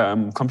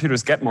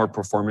computers get more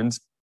performant,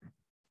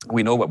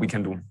 we know what we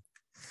can do.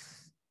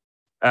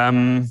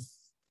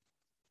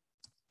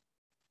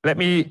 Let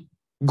me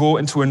go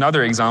into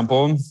another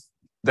example.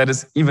 that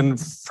is even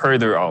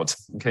further out.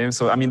 Okay,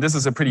 so I mean, this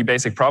is a pretty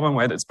basic problem,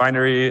 right? It's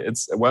binary,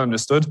 it's well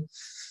understood.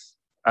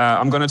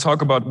 I'm going to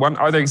talk about one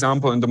other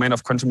example in the domain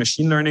of quantum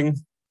machine learning,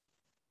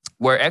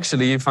 where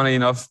actually, funnily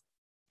enough,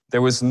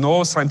 there was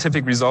no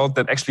scientific result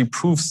that actually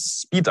proves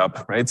speed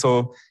up, right?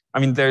 So, I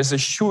mean, there's a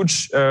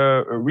huge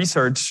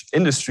research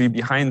industry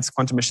behind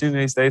quantum machine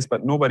learning these days,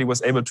 but nobody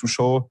was able to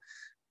show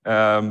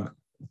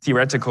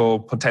theoretical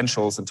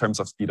potentials in terms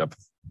of speed up.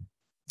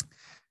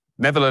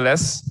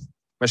 Nevertheless,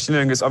 machine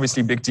learning is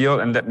obviously a big deal,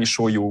 and let me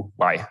show you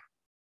why.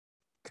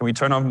 Can we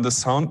turn on the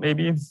sound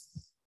maybe?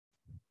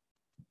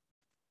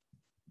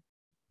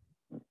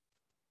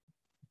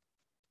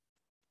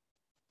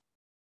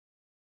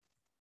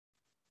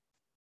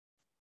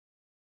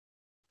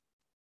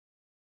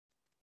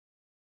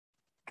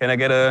 Can I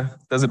get a,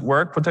 does it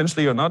work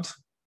potentially or not?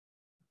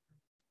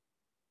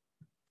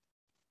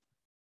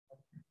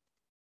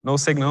 No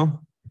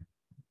signal?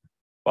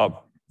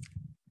 Well,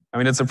 I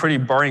mean, it's a pretty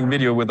boring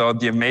video without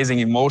the amazing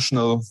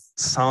emotional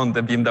sound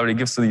that BMW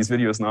gives to these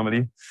videos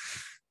normally.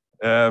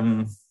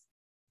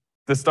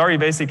 The story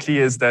basically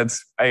is that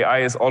AI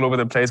is all over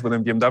the place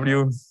within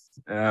BMW.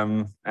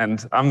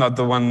 And I'm not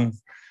the one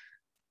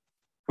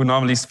who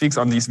normally speaks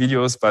on these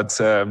videos, but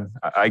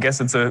I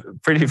guess it's a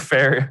pretty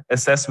fair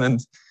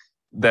assessment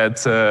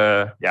that,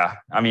 yeah,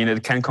 I mean,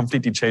 it can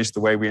completely change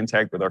the way we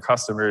interact with our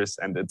customers,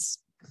 and it's,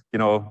 you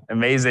know,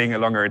 amazing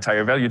along our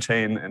entire value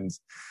chain, and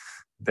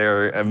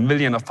there are a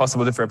million of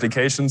possible different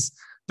applications.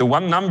 The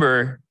one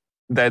number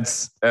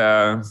that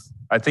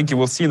I think you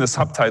will see in the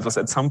subtitles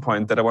at some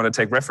point that I want to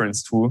take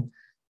reference to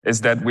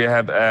is that we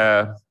have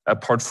a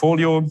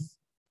portfolio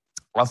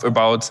of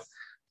about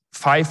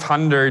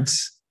 500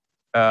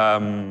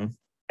 AI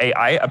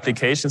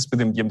applications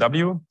within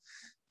BMW.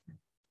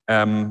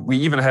 We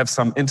even have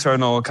some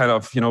internal kind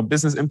of, you know,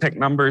 business impact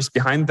numbers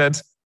behind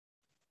that.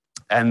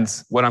 And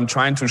what I'm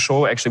trying to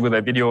show actually with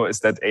that video is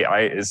that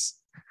AI is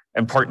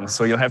important.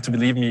 So you'll have to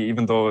believe me,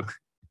 even though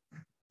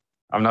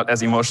I'm not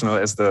as emotional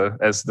as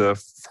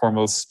the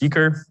formal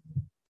speaker.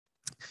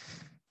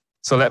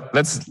 So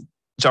let's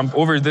jump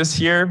over this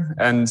here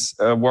and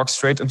walk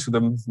straight into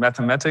the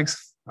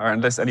mathematics, or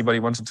unless anybody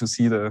wanted to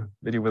see the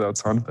video without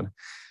sound. But,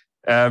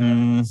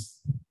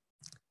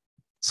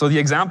 so the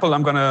example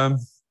I'm going to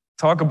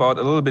talk about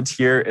a little bit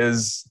here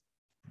is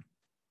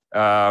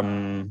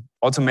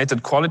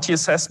automated quality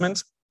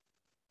assessment.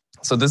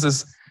 So this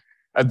is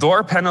a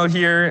door panel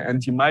here,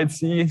 and you might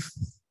see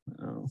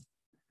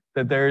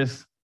that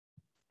there's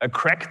a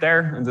crack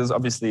there. And this is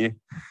obviously,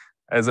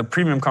 as a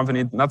premium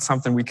company, not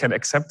something we can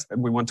accept,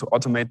 and we want to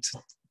automate,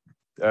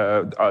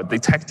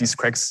 detect these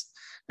cracks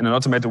in an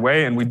automated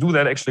way. And we do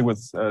that actually with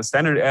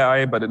standard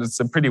AI, but it's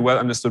a pretty well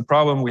understood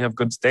problem. We have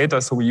good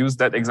data, so we use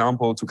that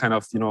example to kind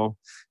of, you know,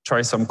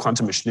 try some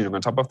quantum machine learning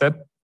on top of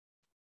that.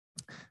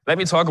 Let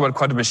me talk about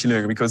quantum machine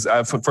learning, because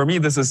for me,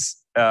 this is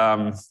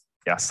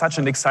yeah, such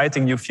an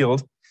exciting new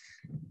field.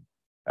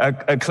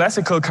 A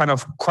classical kind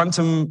of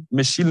quantum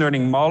machine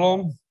learning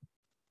model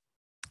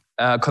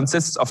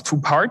consists of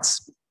two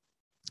parts.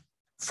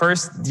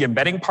 First, the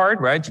embedding part,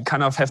 right? You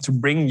kind of have to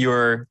bring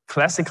your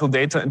classical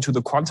data into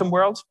the quantum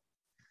world,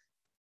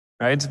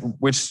 right?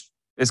 Which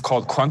is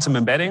called quantum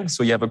embedding.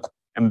 So you have an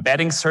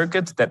embedding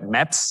circuit that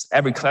maps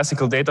every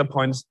classical data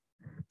point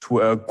to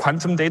a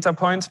quantum data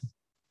point.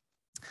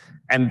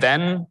 And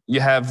then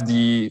you have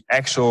the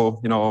actual,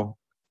 you know,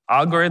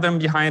 algorithm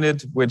behind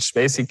it, which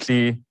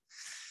basically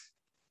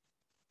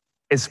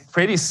is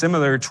pretty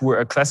similar to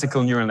a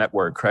classical neural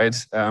network, right?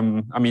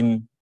 I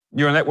mean,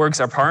 neural networks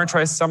are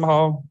parameterized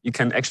somehow. You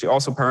can actually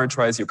also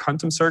parameterize your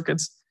quantum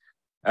circuits.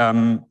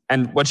 And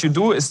what you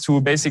do is to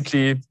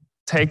basically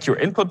take your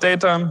input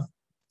data,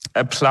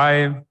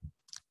 apply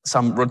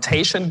some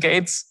rotation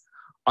gates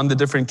on the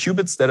different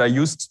qubits that are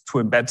used to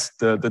embed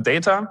the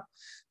data.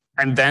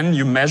 And then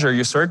you measure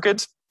your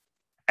circuit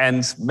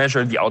and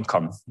measure the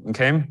outcome,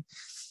 okay?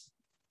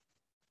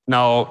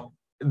 Now,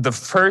 the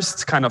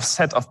first kind of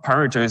set of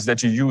parameters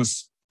that you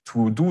use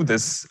to do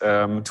this,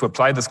 to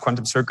apply this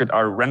quantum circuit,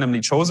 are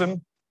randomly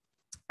chosen.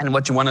 And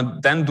what you want to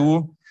then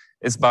do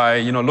is, by,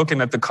 you know,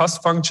 looking at the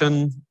cost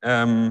function,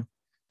 you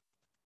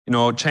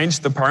know,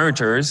 change the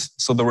parameters,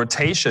 so the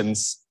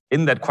rotations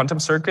in that quantum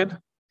circuit,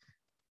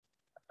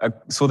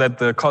 so that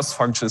the cost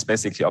function is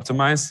basically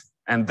optimized.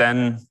 And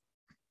then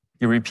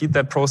you repeat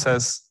that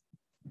process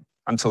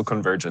until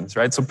convergence,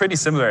 right? So pretty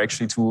similar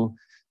actually to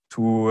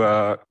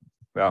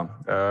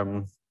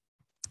neural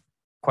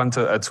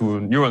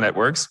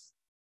networks.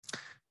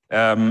 In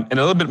a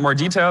little bit more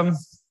detail,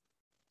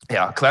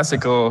 yeah,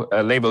 classical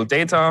labeled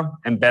data,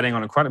 embedding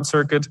on a quantum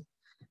circuit,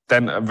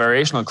 then a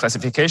variational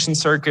classification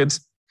circuit.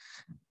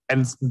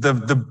 And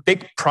the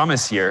big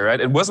promise here, right?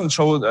 It wasn't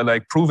shown,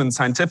 like proven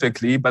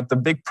scientifically, but the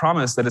big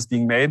promise that is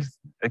being made,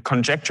 a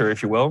conjecture,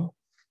 if you will,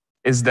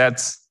 is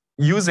that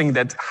using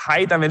that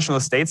high dimensional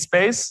state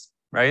space,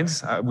 right?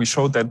 We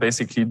showed that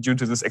basically due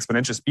to this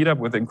exponential speedup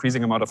with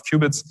increasing amount of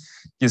qubits,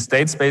 your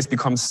state space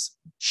becomes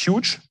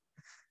huge.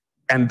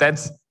 And that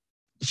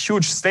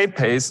huge state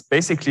space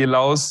basically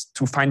allows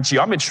to find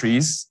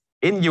geometries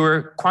in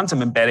your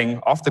quantum embedding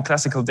of the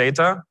classical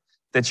data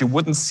that you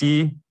wouldn't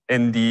see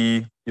in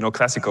the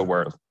classical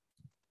world.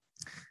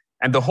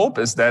 And the hope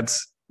is that,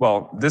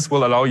 well, this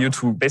will allow you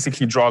to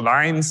basically draw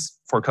lines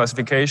for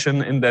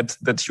classification in that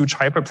huge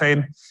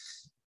hyperplane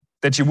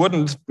that you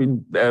wouldn't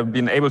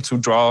been able to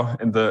draw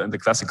in the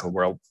classical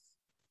world.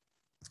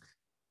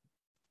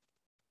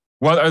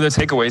 What are the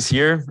takeaways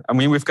here? I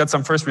mean, we've got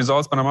some first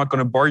results, but I'm not going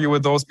to bore you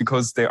with those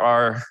because they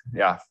are,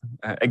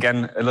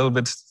 again, a little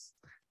bit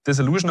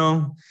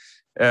disillusional.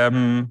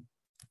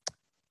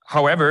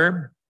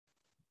 However,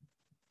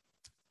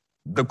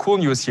 the cool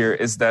news here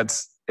is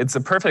that it's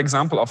a perfect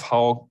example of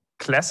how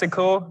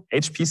classical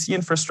HPC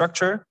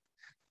infrastructure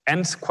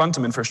and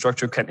quantum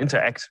infrastructure can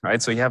interact,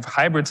 right? So you have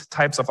hybrid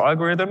types of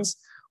algorithms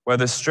where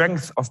the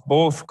strength of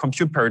both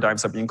compute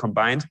paradigms are being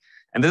combined.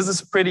 And this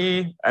is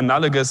pretty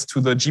analogous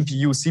to the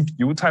GPU,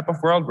 CPU type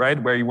of world,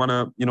 right? Where you want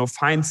to,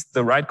 find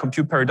the right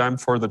compute paradigm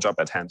for the job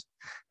at hand.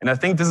 And I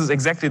think this is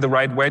exactly the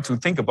right way to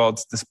think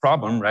about this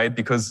problem, right?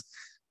 Because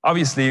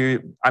obviously,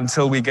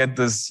 until we get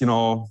this,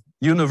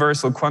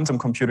 universal quantum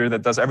computer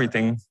that does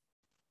everything,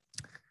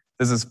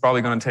 this is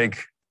probably going to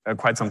take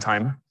quite some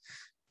time.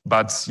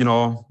 But,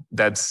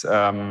 that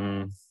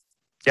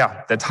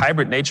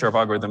hybrid nature of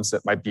algorithms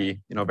that might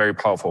be, very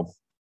powerful.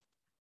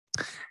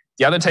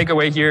 The other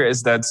takeaway here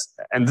is that,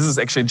 and this is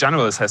actually a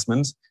general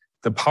assessment,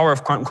 the power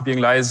of quantum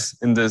computing lies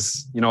in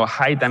this,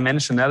 high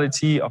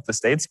dimensionality of the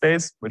state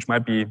space, which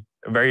might be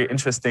a very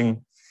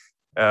interesting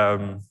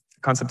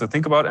concept to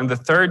think about. And the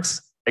third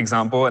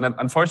example, and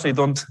unfortunately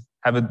don't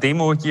have a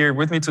demo here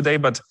with me today,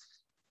 but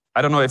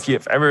I don't know if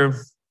you've ever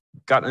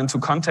gotten into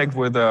contact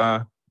with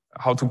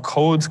how to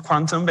code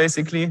quantum,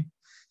 basically.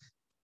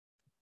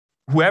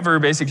 Whoever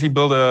basically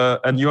built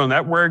a neural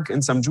network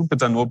in some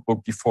Jupyter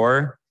notebook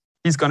before,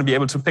 he's going to be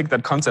able to pick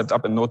that concept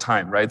up in no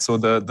time, right? So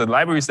the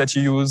libraries that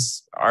you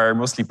use are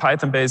mostly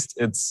Python-based.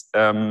 It's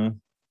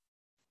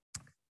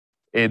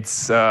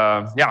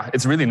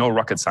really no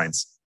rocket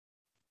science.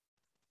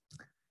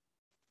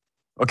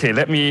 Okay,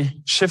 let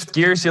me shift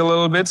gears here a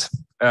little bit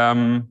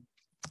and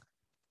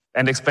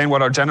explain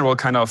what our general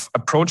kind of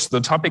approach to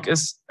the topic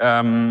is.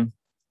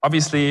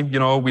 Obviously,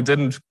 we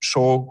didn't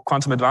show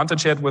quantum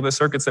advantage yet with the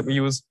circuits that we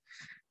use.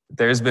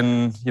 There's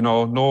been,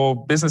 no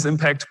business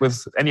impact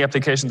with any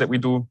application that we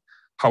do.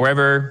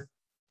 However,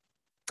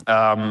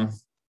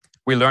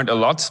 we learned a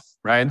lot,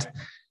 right?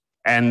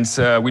 And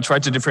we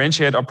tried to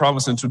differentiate our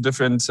problems into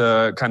different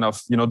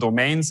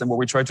domains. And what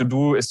we try to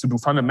do is to do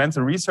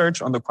fundamental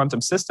research on the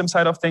quantum system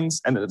side of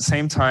things, and at the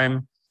same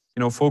time,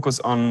 focus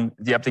on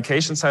the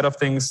application side of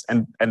things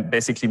and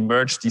basically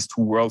merge these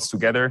two worlds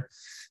together.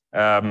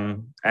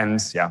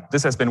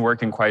 This has been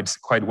working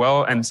quite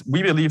well. And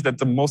we believe that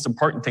the most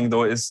important thing,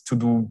 though, is to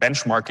do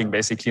benchmarking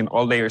basically in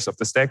all layers of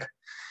the stack,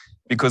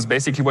 because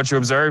basically what you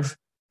observe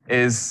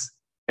is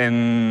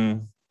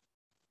in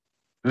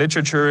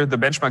literature, the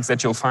benchmarks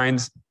that you'll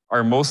find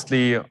are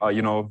mostly,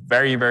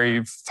 very,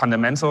 very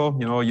fundamental.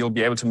 You'll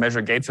be able to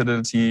measure gate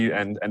fidelity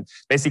and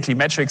basically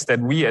metrics that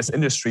we as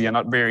industry are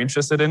not very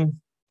interested in.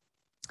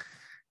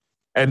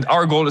 And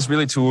our goal is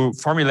really to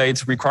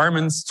formulate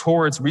requirements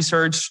towards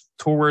research,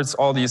 towards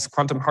all these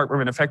quantum hardware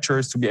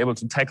manufacturers to be able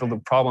to tackle the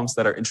problems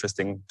that are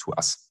interesting to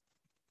us.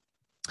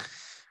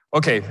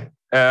 Okay,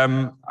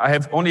 I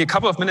have only a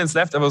couple of minutes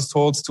left. I was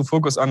told to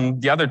focus on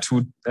the other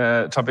two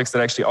topics that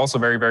are actually also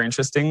very, very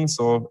interesting.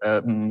 So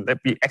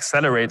let me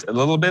accelerate a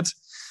little bit.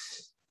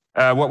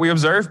 What we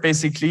observe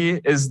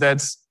basically is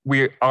that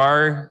we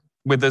are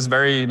with this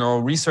very,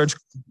 research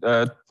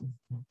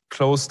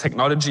close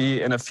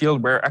technology in a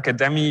field where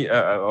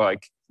academia,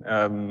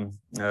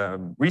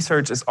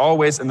 research is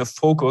always in the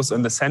focus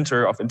and the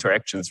center of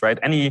interactions, right?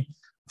 Any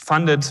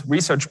funded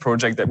research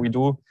project that we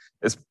do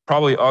is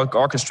probably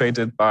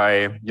orchestrated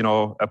by,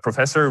 a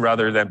professor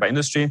rather than by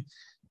industry.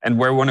 And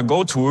where we want to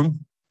go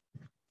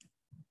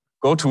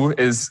to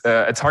is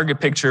a target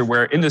picture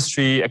where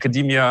industry,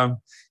 academia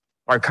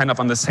are kind of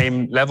on the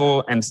same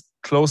level and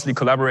closely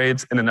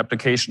collaborate in an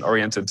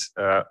application-oriented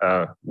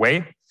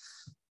way.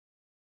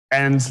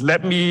 And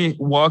let me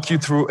walk you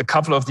through a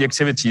couple of the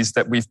activities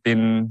that we've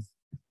been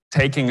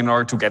taking in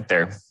order to get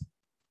there.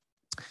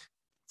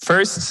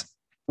 First,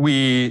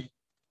 we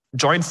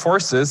joined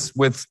forces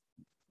with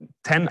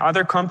 10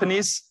 other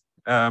companies,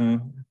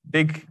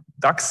 big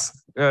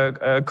DAX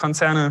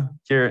concern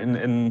here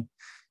in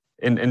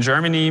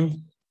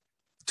Germany,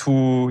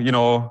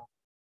 to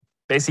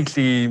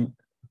basically,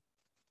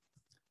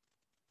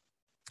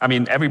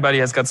 everybody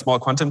has got small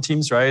quantum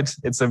teams, right?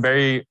 It's a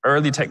very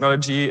early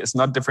technology. It's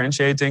not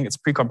differentiating. It's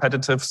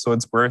pre-competitive, so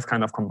it's worth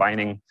kind of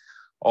combining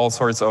all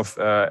sorts of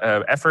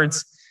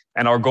efforts.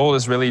 And our goal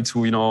is really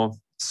to,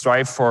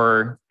 strive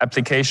for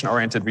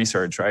application-oriented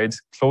research, right?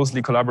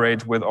 Closely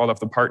collaborate with all of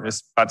the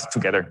partners, but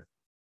together.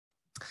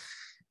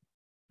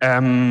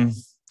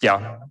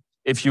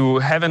 If you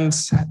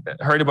haven't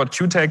heard about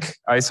QTech,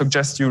 I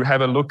suggest you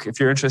have a look, if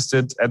you're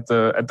interested, at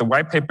the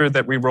white paper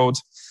that we wrote,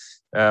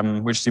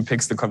 which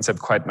depicts the concept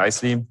quite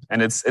nicely.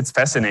 And it's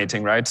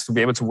fascinating, right? To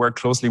be able to work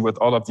closely with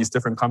all of these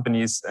different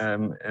companies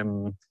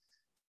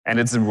And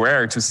it's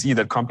rare to see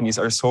that companies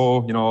are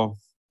so,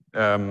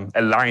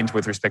 aligned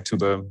with respect to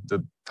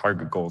the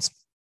target goals.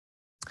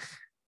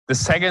 The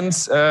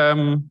second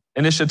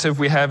initiative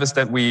we have is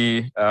that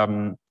we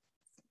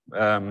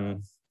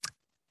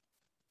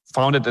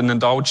founded an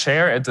endowed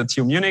chair at the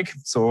TU Munich.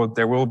 So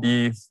there will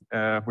be,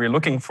 we're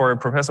looking for a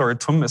professor, or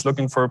TUM is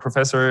looking for a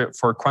professor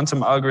for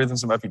quantum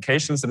algorithms and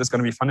applications that is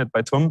going to be funded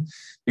by TUM,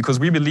 because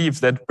we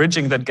believe that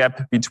bridging that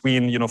gap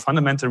between,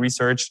 fundamental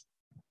research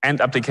and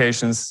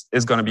applications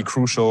is going to be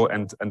crucial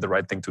and the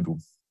right thing to do.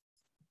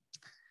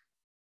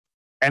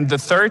 And the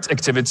third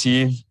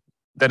activity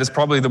that is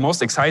probably the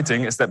most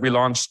exciting is that we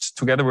launched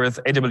together with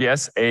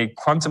AWS a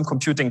quantum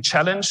computing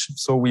challenge.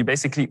 So we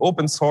basically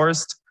open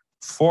sourced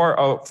 4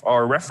 of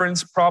our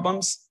reference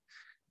problems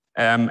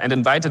and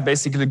invited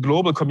basically the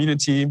global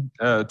community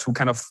to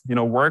kind of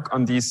work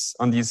on these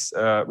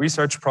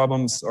research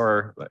problems,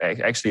 or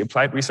actually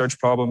applied research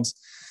problems.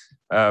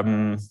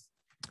 And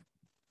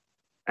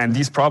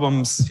these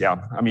problems,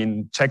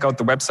 check out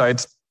the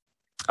website,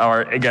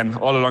 are again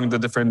all along the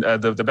different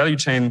the value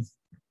chain.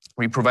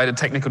 We provided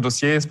technical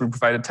dossiers, we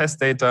provided test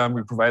data,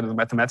 we provided the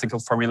mathematical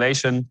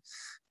formulation,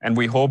 and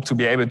we hope to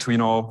be able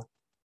to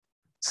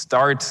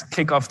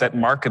kick off that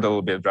market a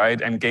little bit,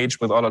 right? Engage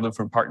with all the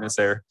different partners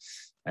there,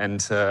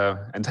 and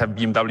have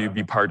BMW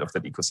be part of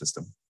that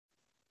ecosystem.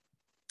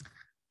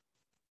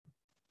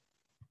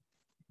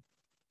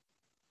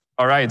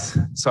 All right,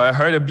 so I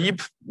heard a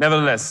beep.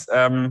 Nevertheless,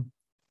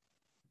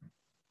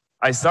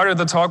 I started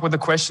the talk with the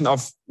question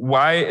of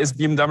why is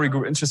BMW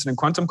Group interested in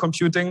quantum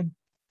computing?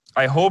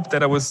 I hope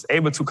that I was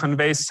able to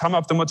convey some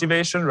of the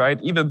motivation, right?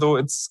 Even though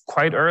it's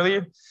quite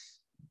early.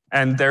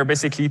 And there are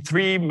basically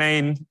 3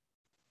 main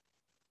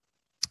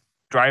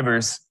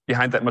drivers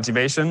behind that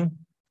motivation.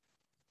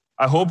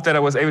 I hope that I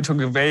was able to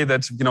convey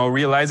that,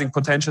 realizing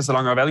potentials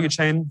along our value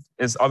chain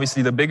is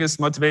obviously the biggest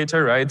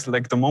motivator, right?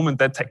 Like the moment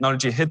that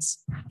technology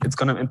hits, it's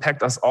going to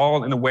impact us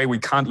all in a way we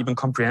can't even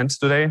comprehend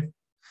today.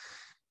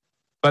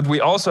 But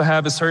we also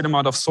have a certain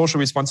amount of social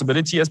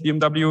responsibility as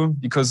BMW,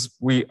 because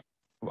we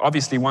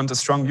obviously want a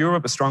strong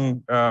Europe, a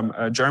strong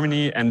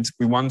Germany, and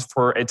we want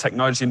for a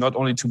technology not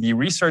only to be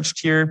researched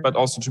here, but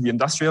also to be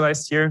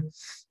industrialized here.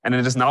 And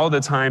it is now the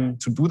time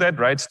to do that,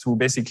 right? To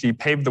basically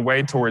pave the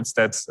way towards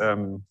that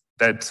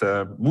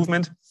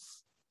movement.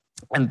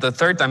 And the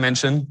third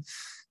dimension,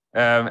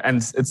 and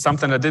it's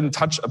something I didn't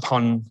touch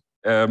upon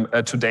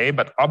today,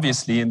 but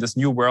obviously in this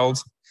new world,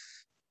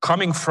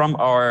 coming from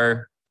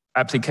our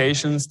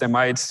applications, there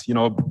might,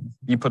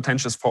 be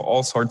potentials for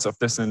all sorts of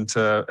different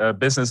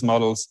business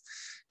models.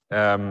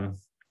 But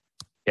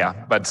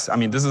this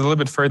is a little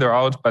bit further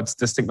out, but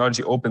this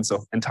technology opens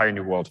an entire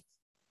new world.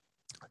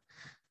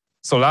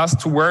 So last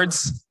 2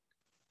 words,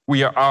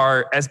 we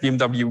are, as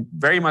BMW,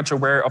 very much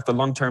aware of the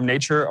long-term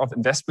nature of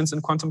investments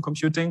in quantum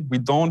computing. We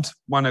don't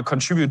want to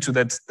contribute to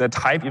that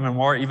hype even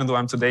more, even though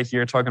I'm today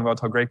here talking about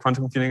how great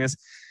quantum computing is.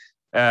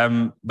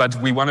 But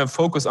we want to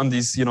focus on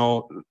these,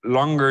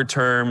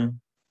 longer-term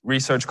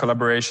research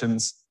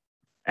collaborations,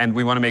 and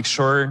we want to make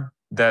sure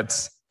that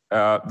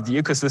the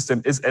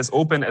ecosystem is as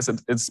open as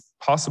it's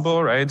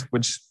possible, right?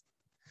 Which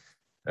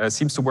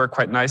seems to work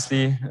quite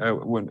nicely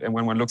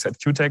when one looks at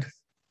QTech.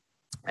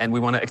 And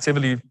we want to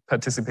actively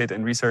participate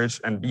in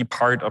research and be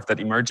part of that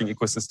emerging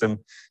ecosystem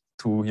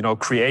to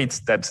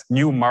create that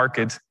new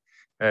market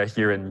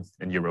here in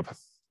Europe.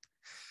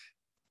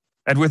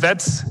 And with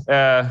that,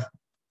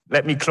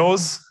 let me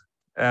close.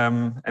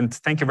 And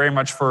thank you very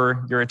much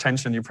for your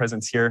attention, your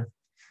presence here.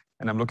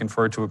 And I'm looking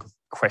forward to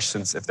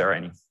questions if there are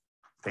any.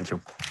 Thank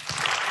you.